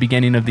launched at the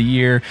beginning of the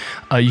year.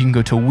 You can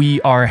go to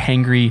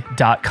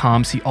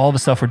wearehangry.com, see all the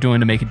stuff we're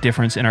doing to make a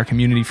difference in our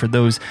community for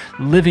those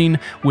living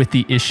with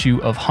the issue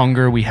of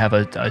hunger. We have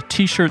a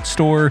t-shirt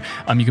store.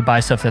 You can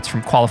buy stuff that's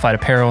from Qualified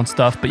Apparel and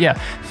stuff. But yeah,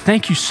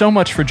 thank you so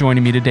much for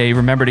joining me today.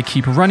 Remember to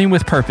keep running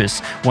with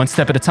purpose, one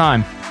step at a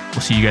time. We'll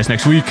see you guys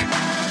next week.